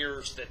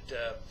pioneers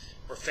that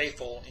were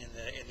faithful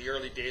in the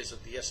early days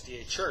of the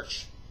SDA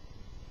church.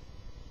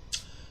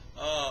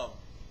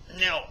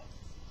 Now,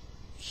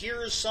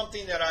 here is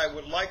something that I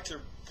would like to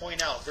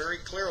point out very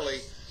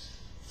clearly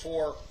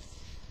for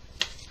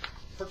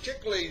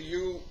particularly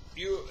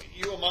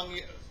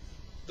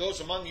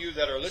those among you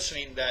that are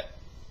listening that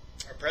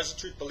are present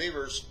truth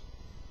believers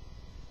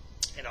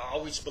and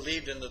always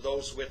believed in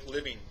those with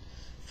living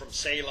from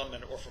Salem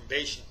or from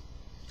Bashan.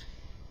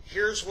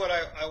 Here's what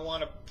I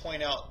want to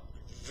point out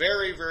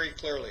very, very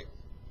clearly.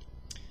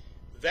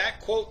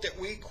 That quote that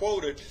we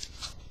quoted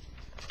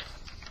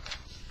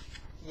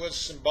was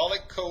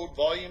Symbolic Code,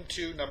 Volume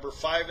 2, number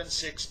 5 and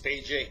 6,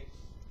 page 8.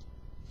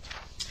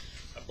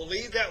 I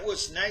believe that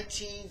was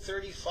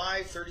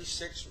 1935,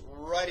 36,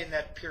 right in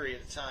that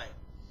period of time.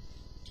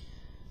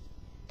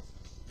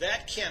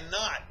 That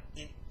cannot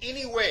in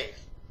any way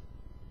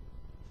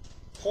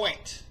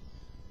point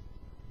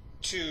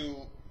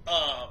to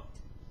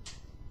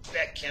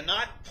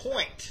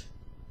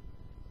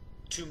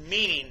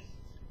meaning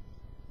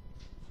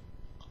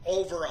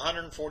over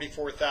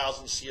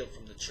 144,000 sealed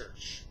from the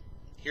church.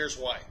 Here's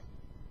why.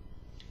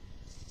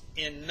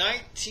 In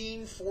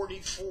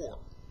 1944,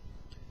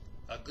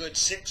 a good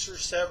 6 or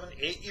 7,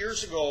 8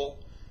 years ago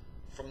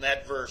from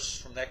that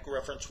verse, from that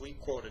reference we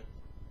quoted,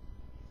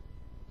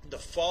 the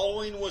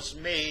following was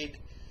made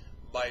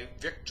by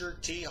Victor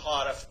T.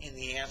 Houteff in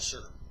The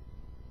Answer.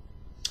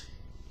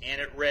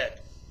 And it read,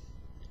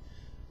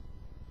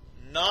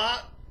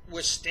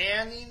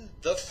 "Notwithstanding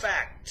the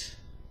fact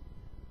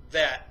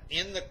that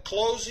in the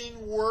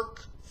closing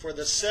work for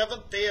the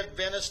Seventh-day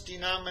Adventist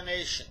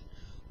denomination,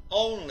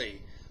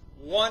 only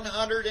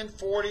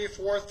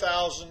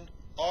 144,000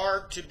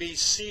 are to be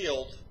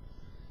sealed,"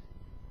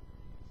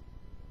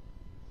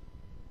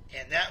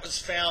 and that was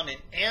found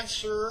in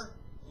Answer,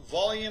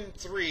 Volume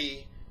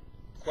 3,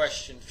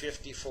 Question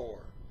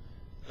 54.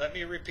 Let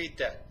me repeat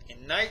that.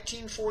 In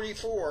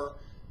 1944,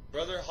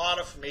 Brother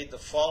Houteff made the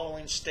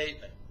following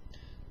statement: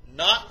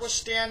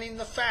 "Notwithstanding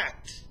the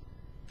fact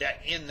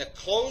that in the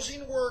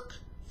closing work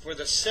for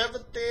the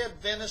Seventh-day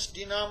Adventist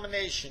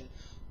denomination,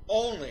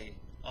 only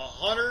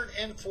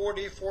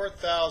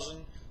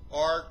 144,000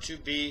 are to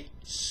be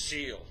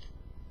sealed."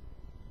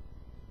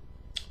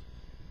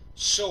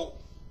 So,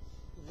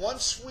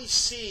 once we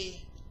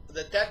see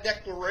that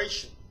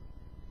declaration,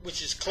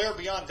 which is clear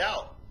beyond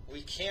doubt,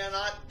 we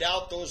cannot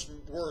doubt those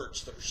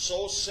words that are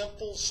so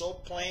simple, so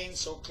plain,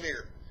 so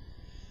clear.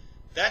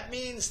 That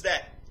means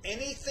that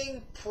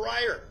anything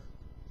prior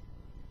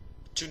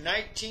to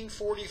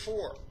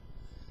 1944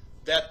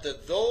 that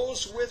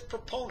those with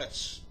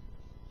proponents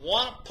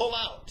want to pull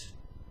out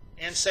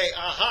and say,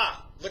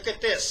 aha, look at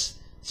this.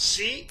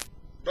 See,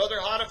 Brother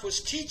Houteff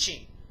was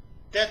teaching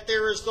that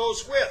there is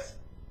those with.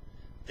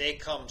 They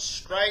come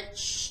straight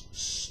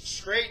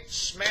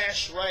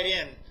smash right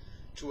in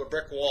to a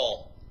brick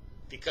wall.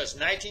 Because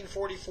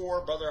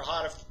 1944, Brother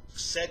Houteff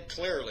said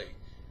clearly,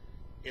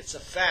 it's a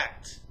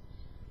fact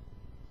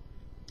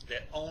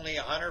that only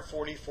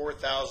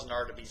 144,000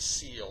 are to be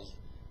sealed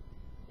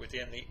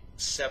within the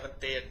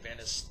Seventh-day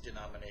Adventist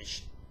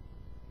denomination.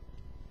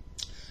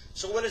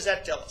 So what does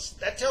that tell us?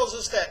 That tells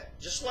us that,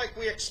 just like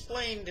we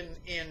explained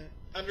in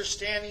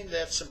understanding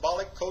that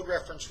symbolic code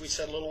reference we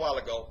said a little while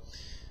ago,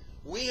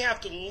 we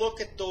have to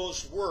look at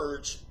those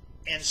words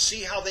and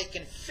see how they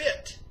can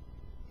fit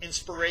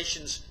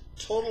inspiration's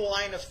total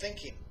line of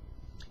thinking.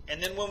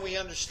 And then when we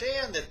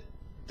understand that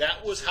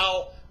that was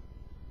how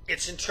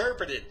it's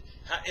interpreted,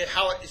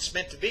 how it's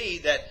meant to be,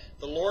 that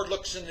the Lord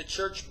looks in the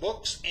church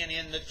books and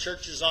in the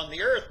churches on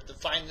the earth to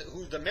find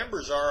who the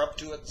members are up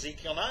to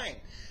Ezekiel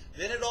 9,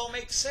 then it all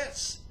makes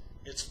sense.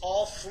 It's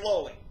all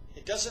flowing.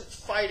 It doesn't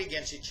fight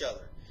against each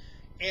other.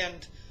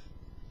 And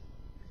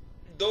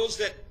those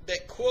that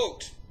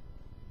quote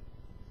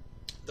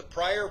the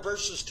prior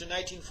verses to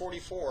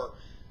 1944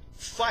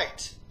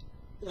 fight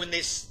when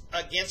they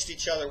against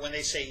each other when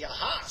they say,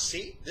 aha,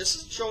 see,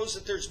 this shows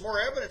that there's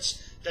more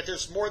evidence that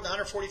there's more than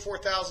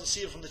 144,000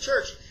 sealed from the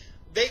church.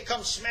 They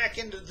come smack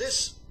into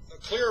this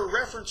clear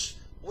reference.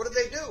 What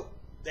do?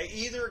 They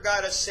either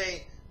got to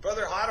say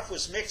Brother Houteff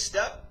was mixed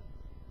up,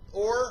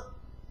 or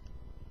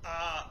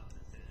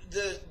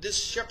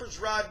this shepherd's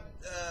rod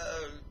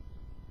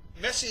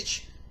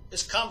message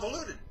is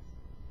convoluted.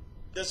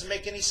 Doesn't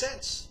make any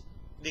sense,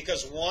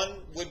 because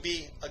one would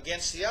be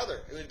against the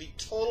other. It would be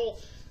total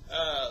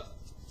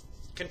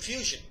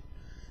confusion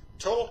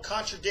total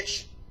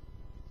contradiction.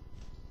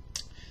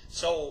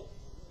 So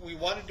we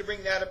wanted to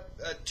bring that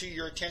up to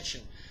your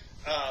attention.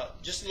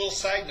 Just a little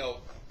side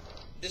note,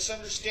 this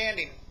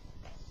understanding,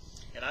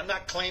 and I'm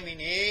not claiming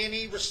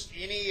any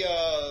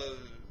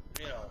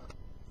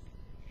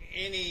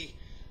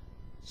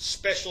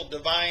special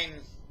divine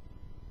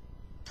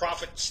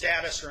prophet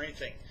status or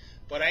anything,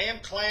 but I am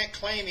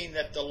claiming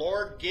that the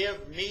Lord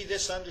gave me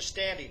this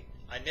understanding.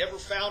 I never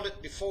found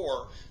it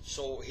before,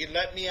 so He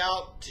let me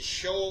out to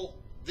show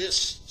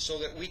this so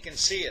that we can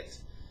see it.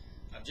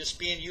 I'm just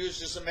being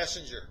used as a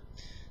messenger.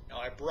 Now,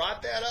 I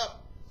brought that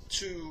up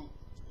to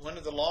one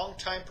of the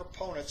longtime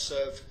proponents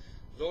of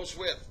those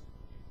with,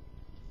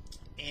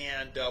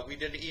 and we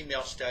did an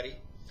email study,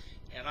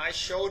 and I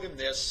showed him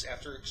this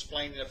after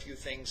explaining a few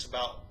things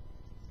about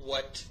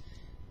what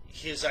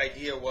his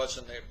idea was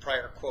in the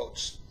prior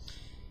quotes.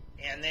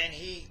 And then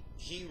he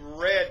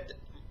read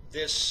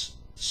this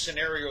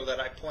scenario that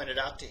I pointed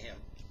out to him,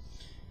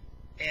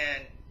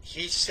 and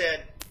he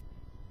said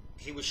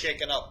he was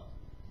shaken up.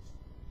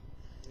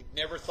 He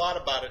never thought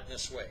about it in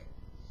this way.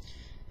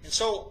 And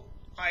so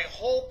I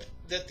hope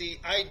that the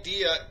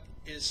idea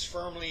is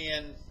firmly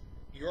in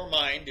your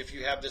mind if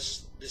you have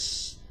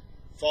this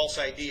false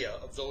idea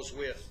of those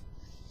with,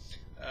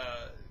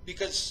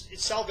 because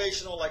it's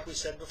salvational, like we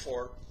said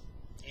before,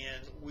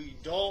 and we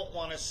don't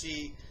want to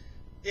see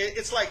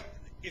it's like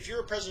if you're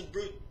a present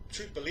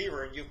truth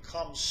believer and you've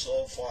come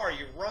so far,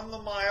 you've run the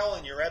mile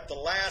and you're at the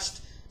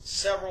last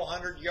several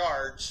hundred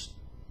yards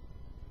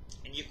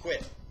and you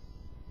quit.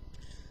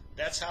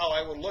 That's how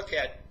I would look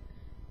at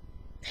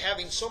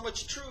having so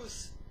much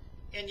truth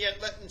and yet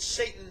letting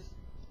Satan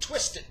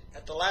twist it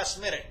at the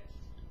last minute,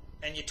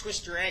 and you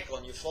twist your ankle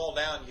and you fall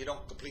down and you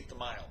don't complete the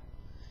mile.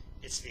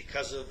 It's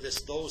because of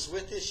this those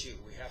with issue.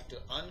 We have to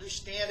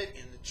understand it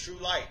in the true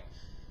light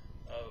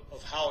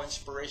of how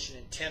inspiration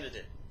intended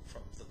it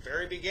from the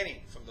very beginning,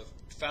 from the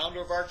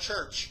founder of our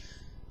church,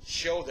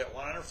 showed that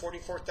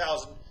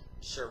 144,000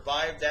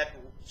 survived that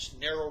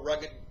narrow,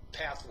 rugged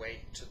pathway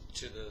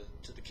to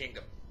the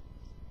kingdom.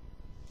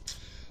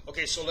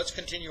 Okay, so let's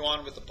continue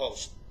on with the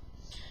post.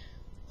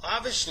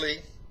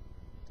 Obviously,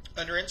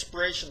 under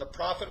inspiration, the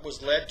prophet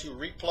was led to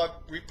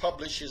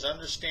republish his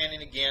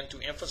understanding again to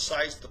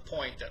emphasize the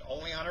point that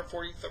only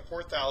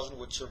 144,000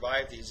 would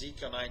survive the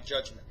Ezekiel 9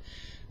 judgment.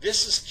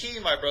 This is key,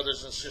 my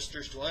brothers and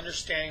sisters, to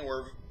understanding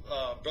where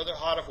Brother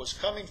Houteff was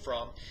coming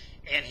from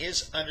and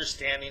his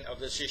understanding of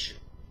this issue.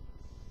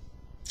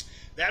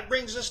 That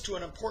brings us to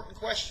an important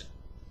question.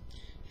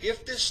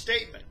 If this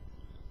statement,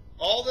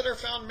 all that are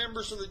found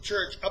members of the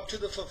church up to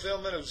the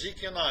fulfillment of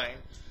Ezekiel 9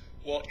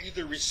 will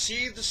either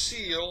receive the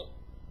seal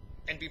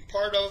and be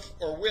part of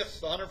or with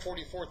the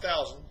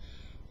 144,000,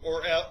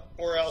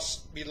 or else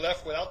be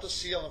left without the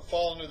seal and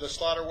fall under the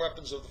slaughter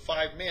weapons of the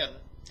 5 men,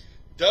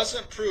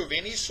 doesn't prove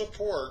any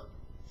support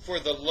for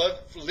the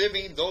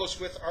living those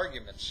with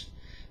arguments,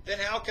 then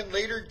how can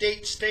later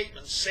date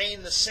statements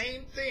saying the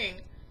same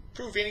thing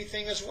prove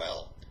anything as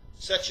well,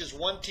 such as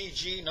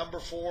 1TG number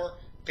 4,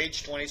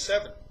 page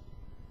 27?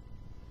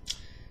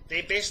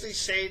 They basically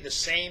say the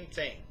same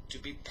thing, to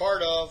be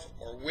part of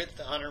or with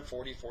the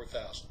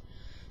 144,000.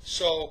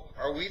 So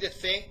are we to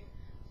think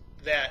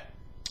that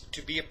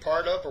to be a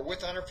part of or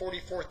with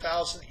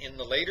 144,000 in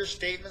the later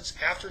statements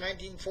after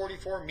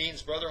 1944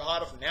 means Brother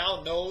Houteff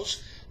now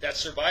knows that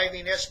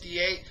surviving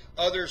SDA,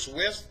 others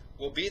with,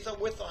 will be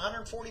with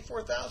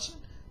 144,000?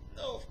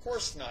 No, of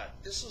course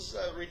not. This is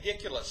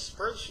ridiculous.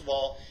 First of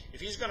all,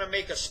 if he's going to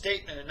make a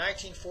statement in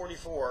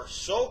 1944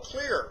 so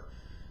clear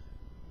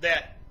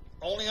that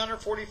only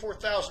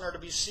 144,000 are to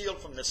be sealed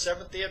from the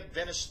Seventh-day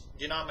Adventist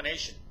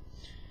denomination,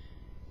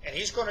 and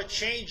he's going to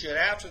change it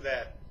after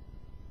that,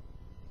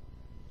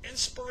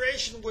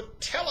 inspiration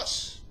would tell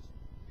us.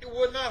 It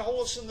would not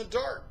hold us in the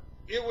dark.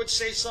 It would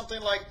say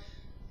something like,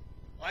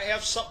 I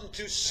have something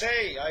to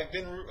say. I've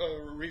been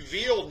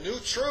revealed new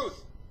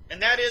truth.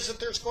 And that is that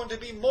there's going to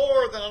be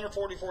more than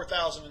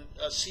 144,000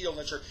 sealed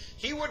in the church.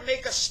 He would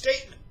make a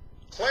statement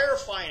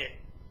clarifying it,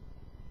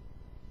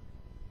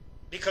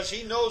 because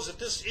he knows that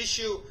this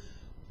issue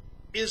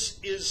is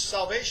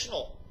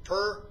salvational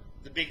per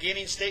the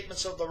beginning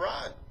statements of the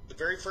rod. The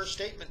very first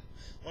statement,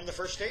 one of the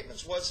first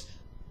statements was,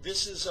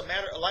 this is a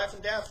matter, a life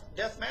and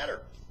death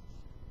matter.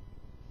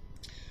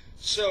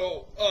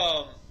 So,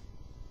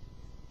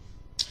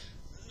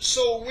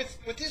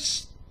 with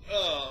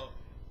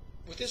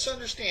this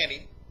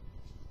understanding,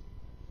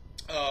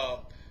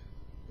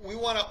 we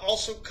want to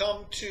also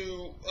come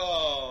to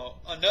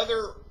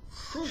another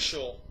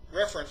crucial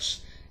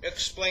reference,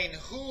 explain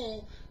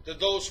who the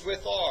those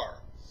with are.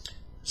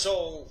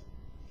 So,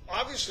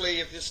 obviously,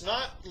 if it's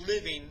not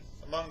living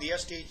among the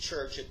SDA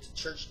church at the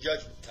church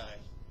judgment time,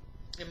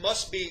 it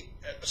must be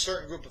a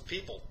certain group of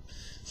people.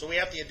 So we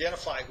have to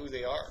identify who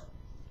they are.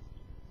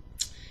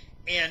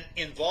 And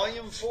in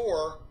volume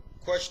 4,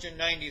 question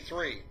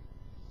 93,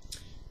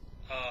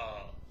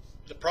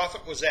 the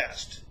prophet was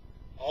asked,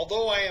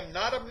 although I am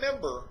not a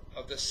member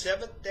of the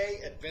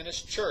Seventh-day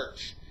Adventist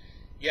Church,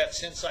 yet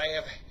since I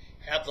have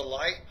have the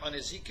light on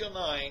Ezekiel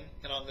 9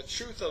 and on the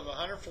truth of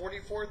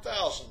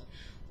 144,000,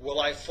 will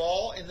I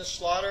fall in the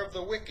slaughter of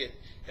the wicked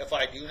if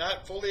I do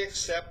not fully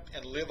accept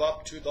and live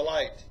up to the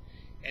light?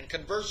 And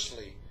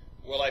conversely,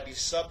 will I be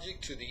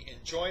subject to the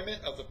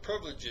enjoyment of the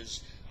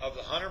privileges of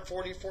the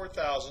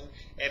 144,000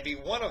 and be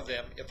one of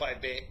them if I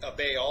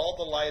obey all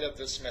the light of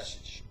this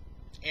message?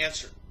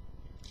 Answer: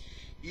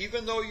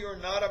 even though you are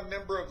not a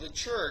member of the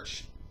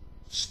church,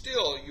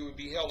 still you would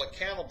be held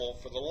accountable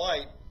for the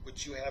light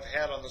which you have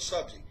had on the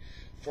subject.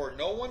 For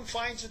no one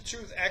finds the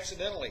truth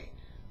accidentally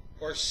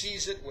or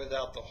sees it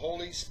without the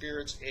Holy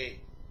Spirit's aid.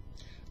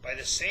 By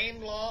the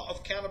same law of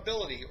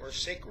accountability or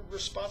sacred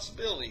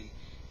responsibility,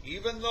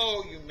 even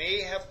though you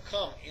may have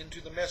come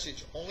into the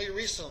message only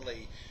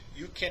recently,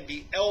 you can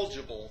be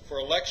eligible for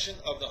election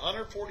of the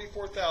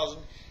 144,000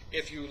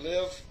 if you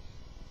live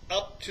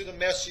up to the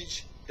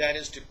message, that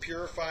is to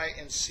purify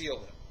and seal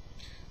them.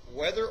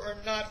 Whether or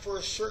not for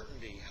a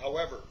certainty,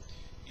 however,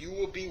 you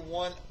will be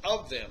one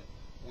of them,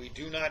 we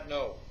do not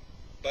know.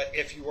 But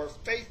if you are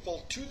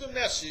faithful to the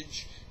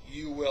message,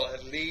 you will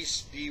at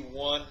least be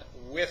one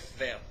with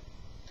them.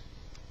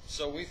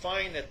 So we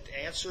find that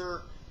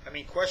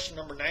question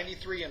number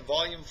 93 in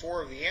volume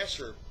 4 of the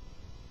answer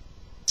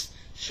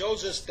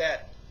shows us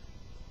that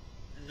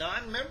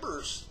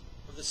non-members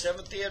of the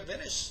Seventh-day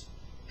Adventists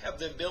have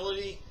the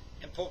ability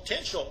and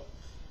potential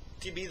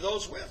to be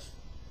those with.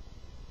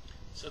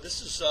 So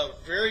this is a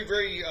very,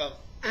 very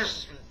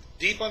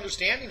deep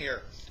understanding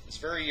here. It's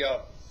very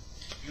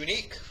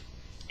unique,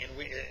 and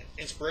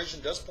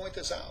Inspiration does point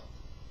this out.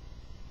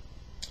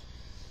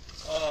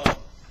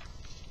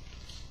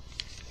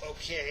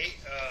 Okay,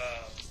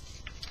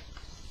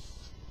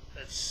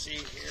 let's see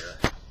here.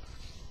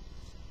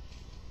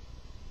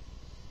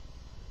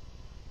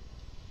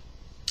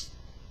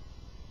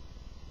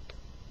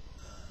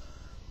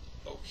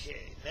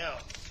 Okay, now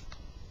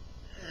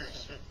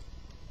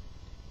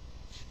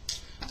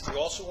we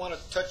also want to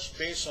touch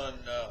base on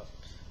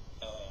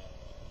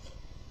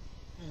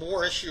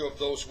more issue of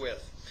those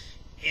with.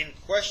 In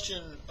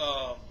question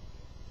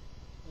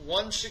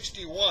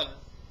 161,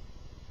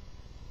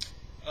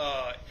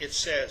 it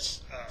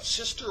says,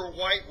 Sister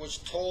White was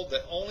told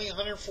that only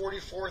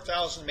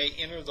 144,000 may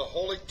enter the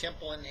holy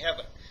temple in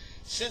heaven.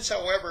 Since,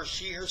 however,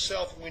 she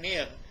herself went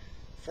in,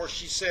 for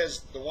she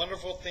says, the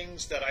wonderful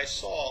things that I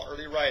saw,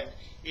 early writing,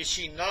 is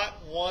she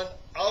not one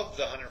of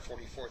the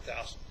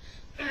 144,000?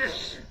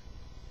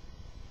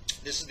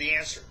 This is the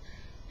answer.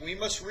 We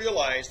must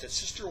realize that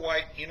Sister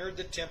White entered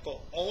the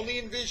temple only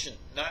in vision,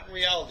 not in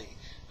reality.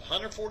 The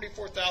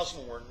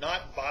 144,000 were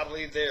not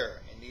bodily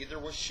there, and neither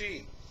was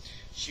she.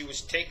 She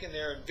was taken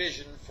there in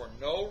vision for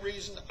no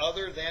reason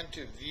other than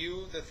to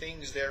view the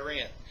things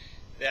therein,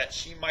 that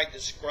she might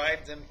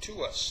describe them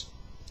to us.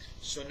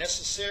 So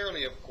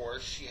necessarily, of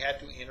course, she had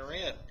to enter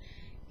in.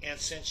 And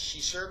since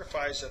she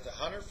certifies that the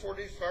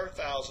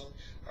 144,000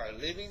 are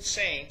living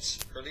saints,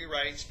 early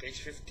writings, page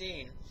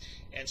 15,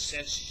 and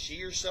since she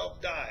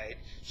herself died,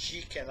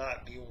 she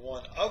cannot be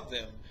one of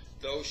them,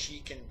 though she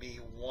can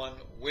be one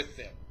with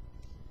them.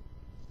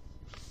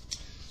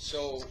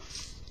 So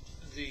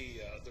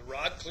the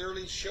rod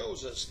clearly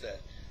shows us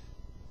that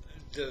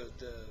the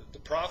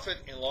prophet,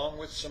 along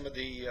with some of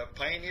the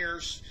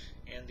pioneers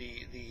and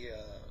the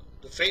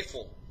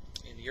faithful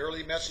in the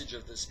early message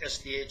of this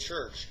SDA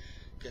church,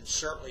 can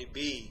certainly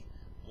be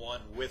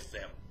one with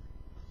them.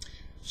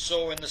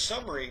 So in the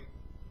summary,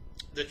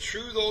 the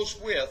true those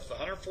with, the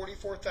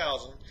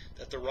 144,000,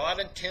 that the rod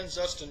intends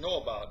us to know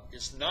about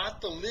is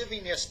not the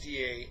living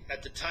SDA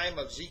at the time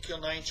of Ezekiel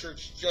 9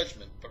 church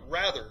judgment, but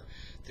rather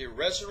the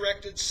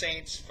resurrected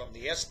saints from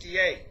the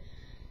SDA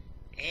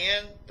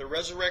and the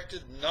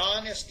resurrected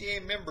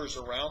non-SDA members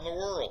around the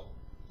world.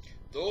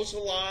 Those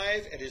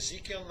alive at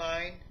Ezekiel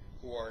 9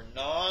 who are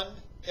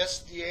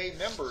non-SDA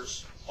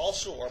members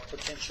also are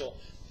potential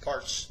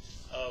parts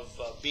of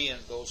being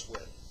those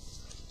with.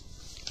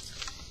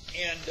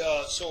 And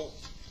so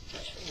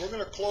we're going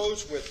to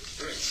close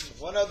with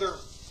one other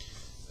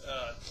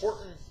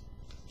important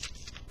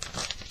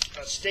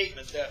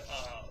statement that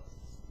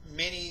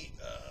many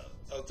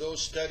of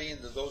those studying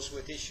the those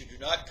with issue do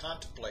not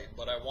contemplate,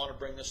 but I want to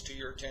bring this to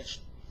your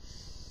attention.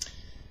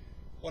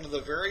 One of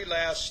the very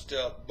last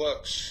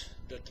books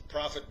that the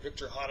prophet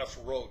Victor Houteff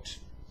wrote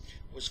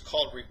was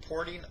called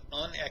Reporting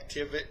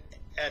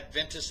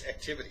Adventist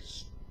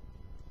Activities.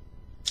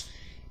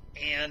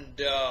 And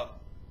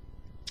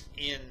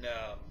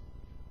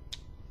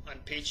on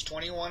page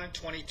 21 and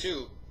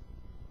 22,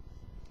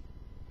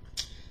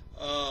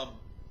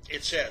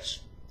 it says,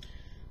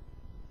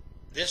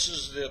 this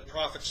is the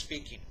prophet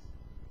speaking,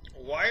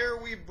 why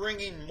are we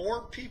bringing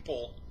more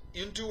people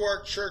into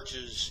our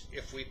churches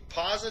if we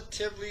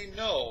positively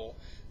know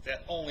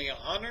that only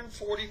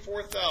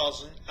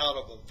 144,000 out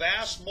of a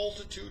vast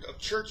multitude of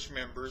church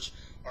members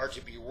are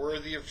to be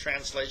worthy of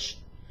translation?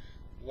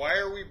 Why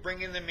are we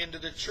bringing them into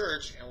the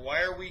church, and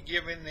why are we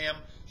giving them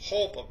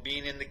hope of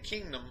being in the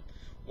kingdom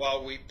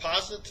while we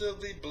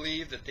positively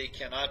believe that they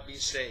cannot be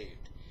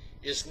saved?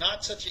 Is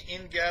not such an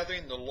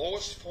ingathering the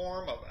lowest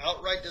form of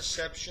outright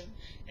deception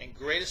and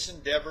greatest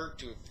endeavor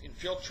to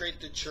infiltrate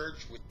the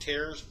church with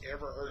tares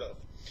ever heard of?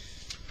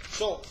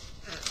 So,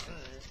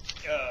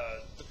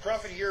 the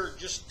prophet here,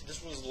 this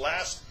was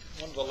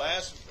one of the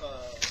last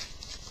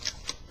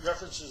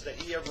references that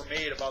he ever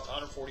made about the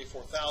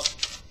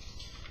 144,000.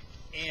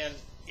 And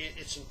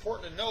it's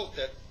important to note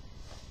that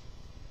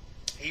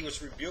he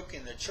was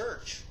rebuking the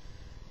church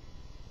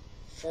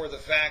for the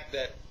fact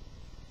that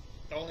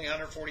only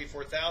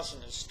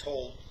 144,000 is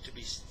told to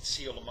be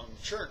sealed among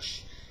the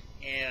church,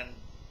 and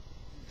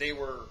they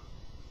were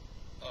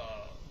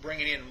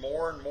bringing in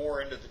more and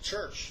more into the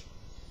church.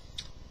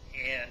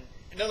 And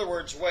in other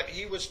words, what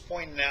he was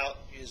pointing out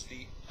is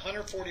the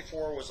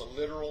 144 was a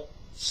literal,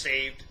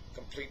 saved,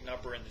 complete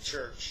number in the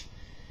church,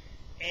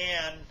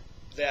 and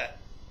that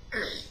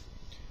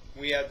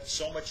we had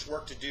so much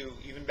work to do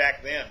even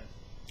back then.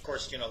 Of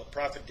course, the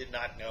prophet did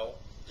not know,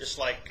 just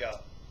like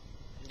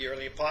the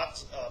early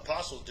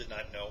apostles did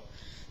not know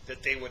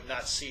that they would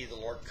not see the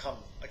Lord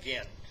come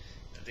again.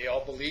 They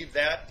all believed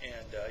that,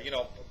 and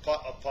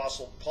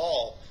Apostle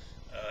Paul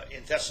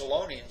in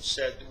Thessalonians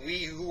said,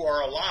 "We who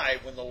are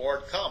alive when the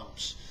Lord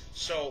comes."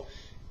 So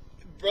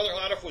Brother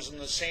Houteff was in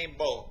the same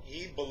boat.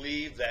 He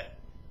believed that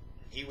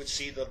he would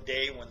see the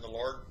day when the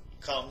Lord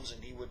comes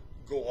and he would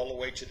go all the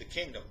way to the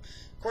kingdom.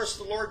 Of course,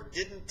 the Lord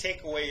didn't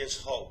take away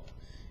his hope,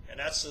 and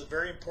that's a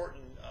very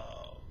important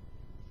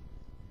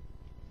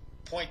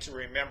point to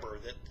remember,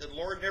 that the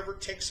Lord never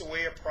takes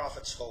away a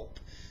prophet's hope.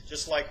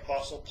 Just like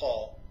Apostle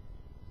Paul,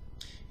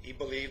 he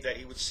believed that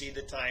he would see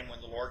the time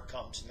when the Lord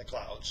comes in the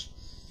clouds.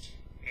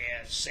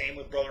 And same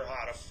with Brother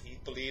Houteff. He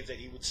believed that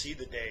he would see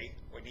the day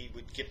when he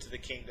would get to the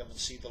kingdom and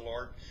see the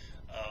Lord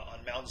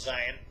on Mount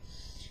Zion.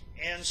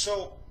 And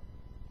so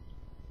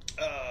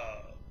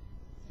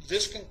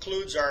this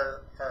concludes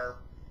our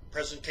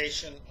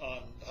presentation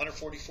on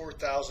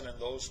 144,000 and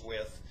those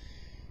with.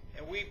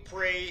 And we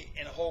pray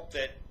and hope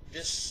that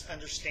this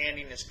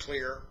understanding is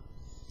clear.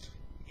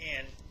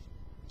 And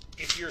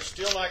if you're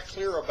still not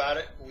clear about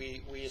it,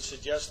 we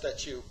suggest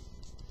that you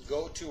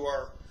go to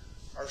our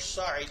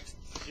site,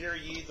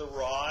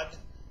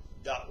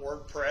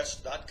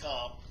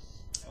 hearyetherod.wordpress.com,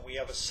 and we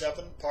have a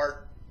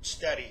 7-part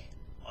study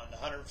on the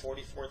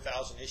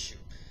 144,000 issue.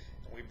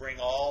 And we bring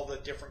all the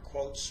different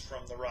quotes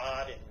from the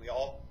rod, and we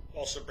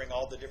also bring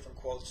all the different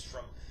quotes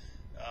from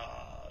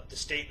the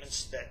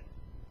statements that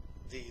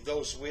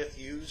those with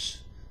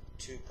use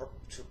to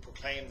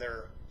proclaim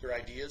their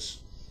ideas.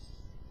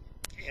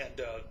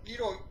 And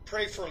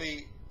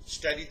prayerfully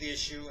study the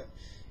issue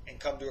and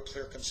come to a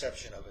clear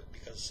conception of it,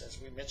 because as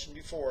we mentioned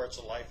before, it's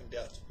a life and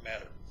death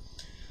matter.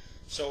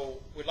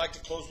 So we'd like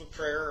to close with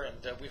prayer,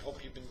 and we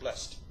hope you've been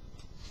blessed.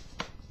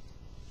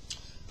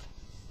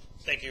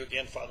 Thank you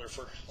again, Father,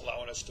 for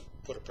allowing us to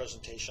put a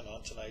presentation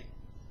on tonight.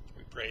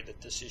 We pray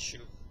that this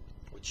issue,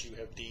 which you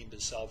have deemed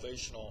as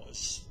salvational,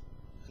 is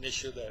an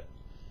issue that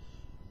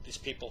these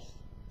people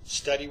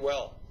study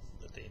well,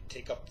 that they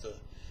take up the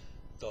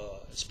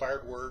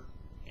inspired word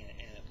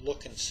and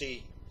look and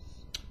see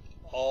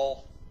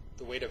all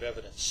the weight of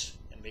evidence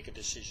and make a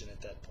decision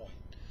at that point.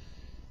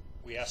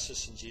 We ask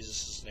this in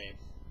Jesus' name.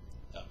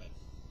 Amen.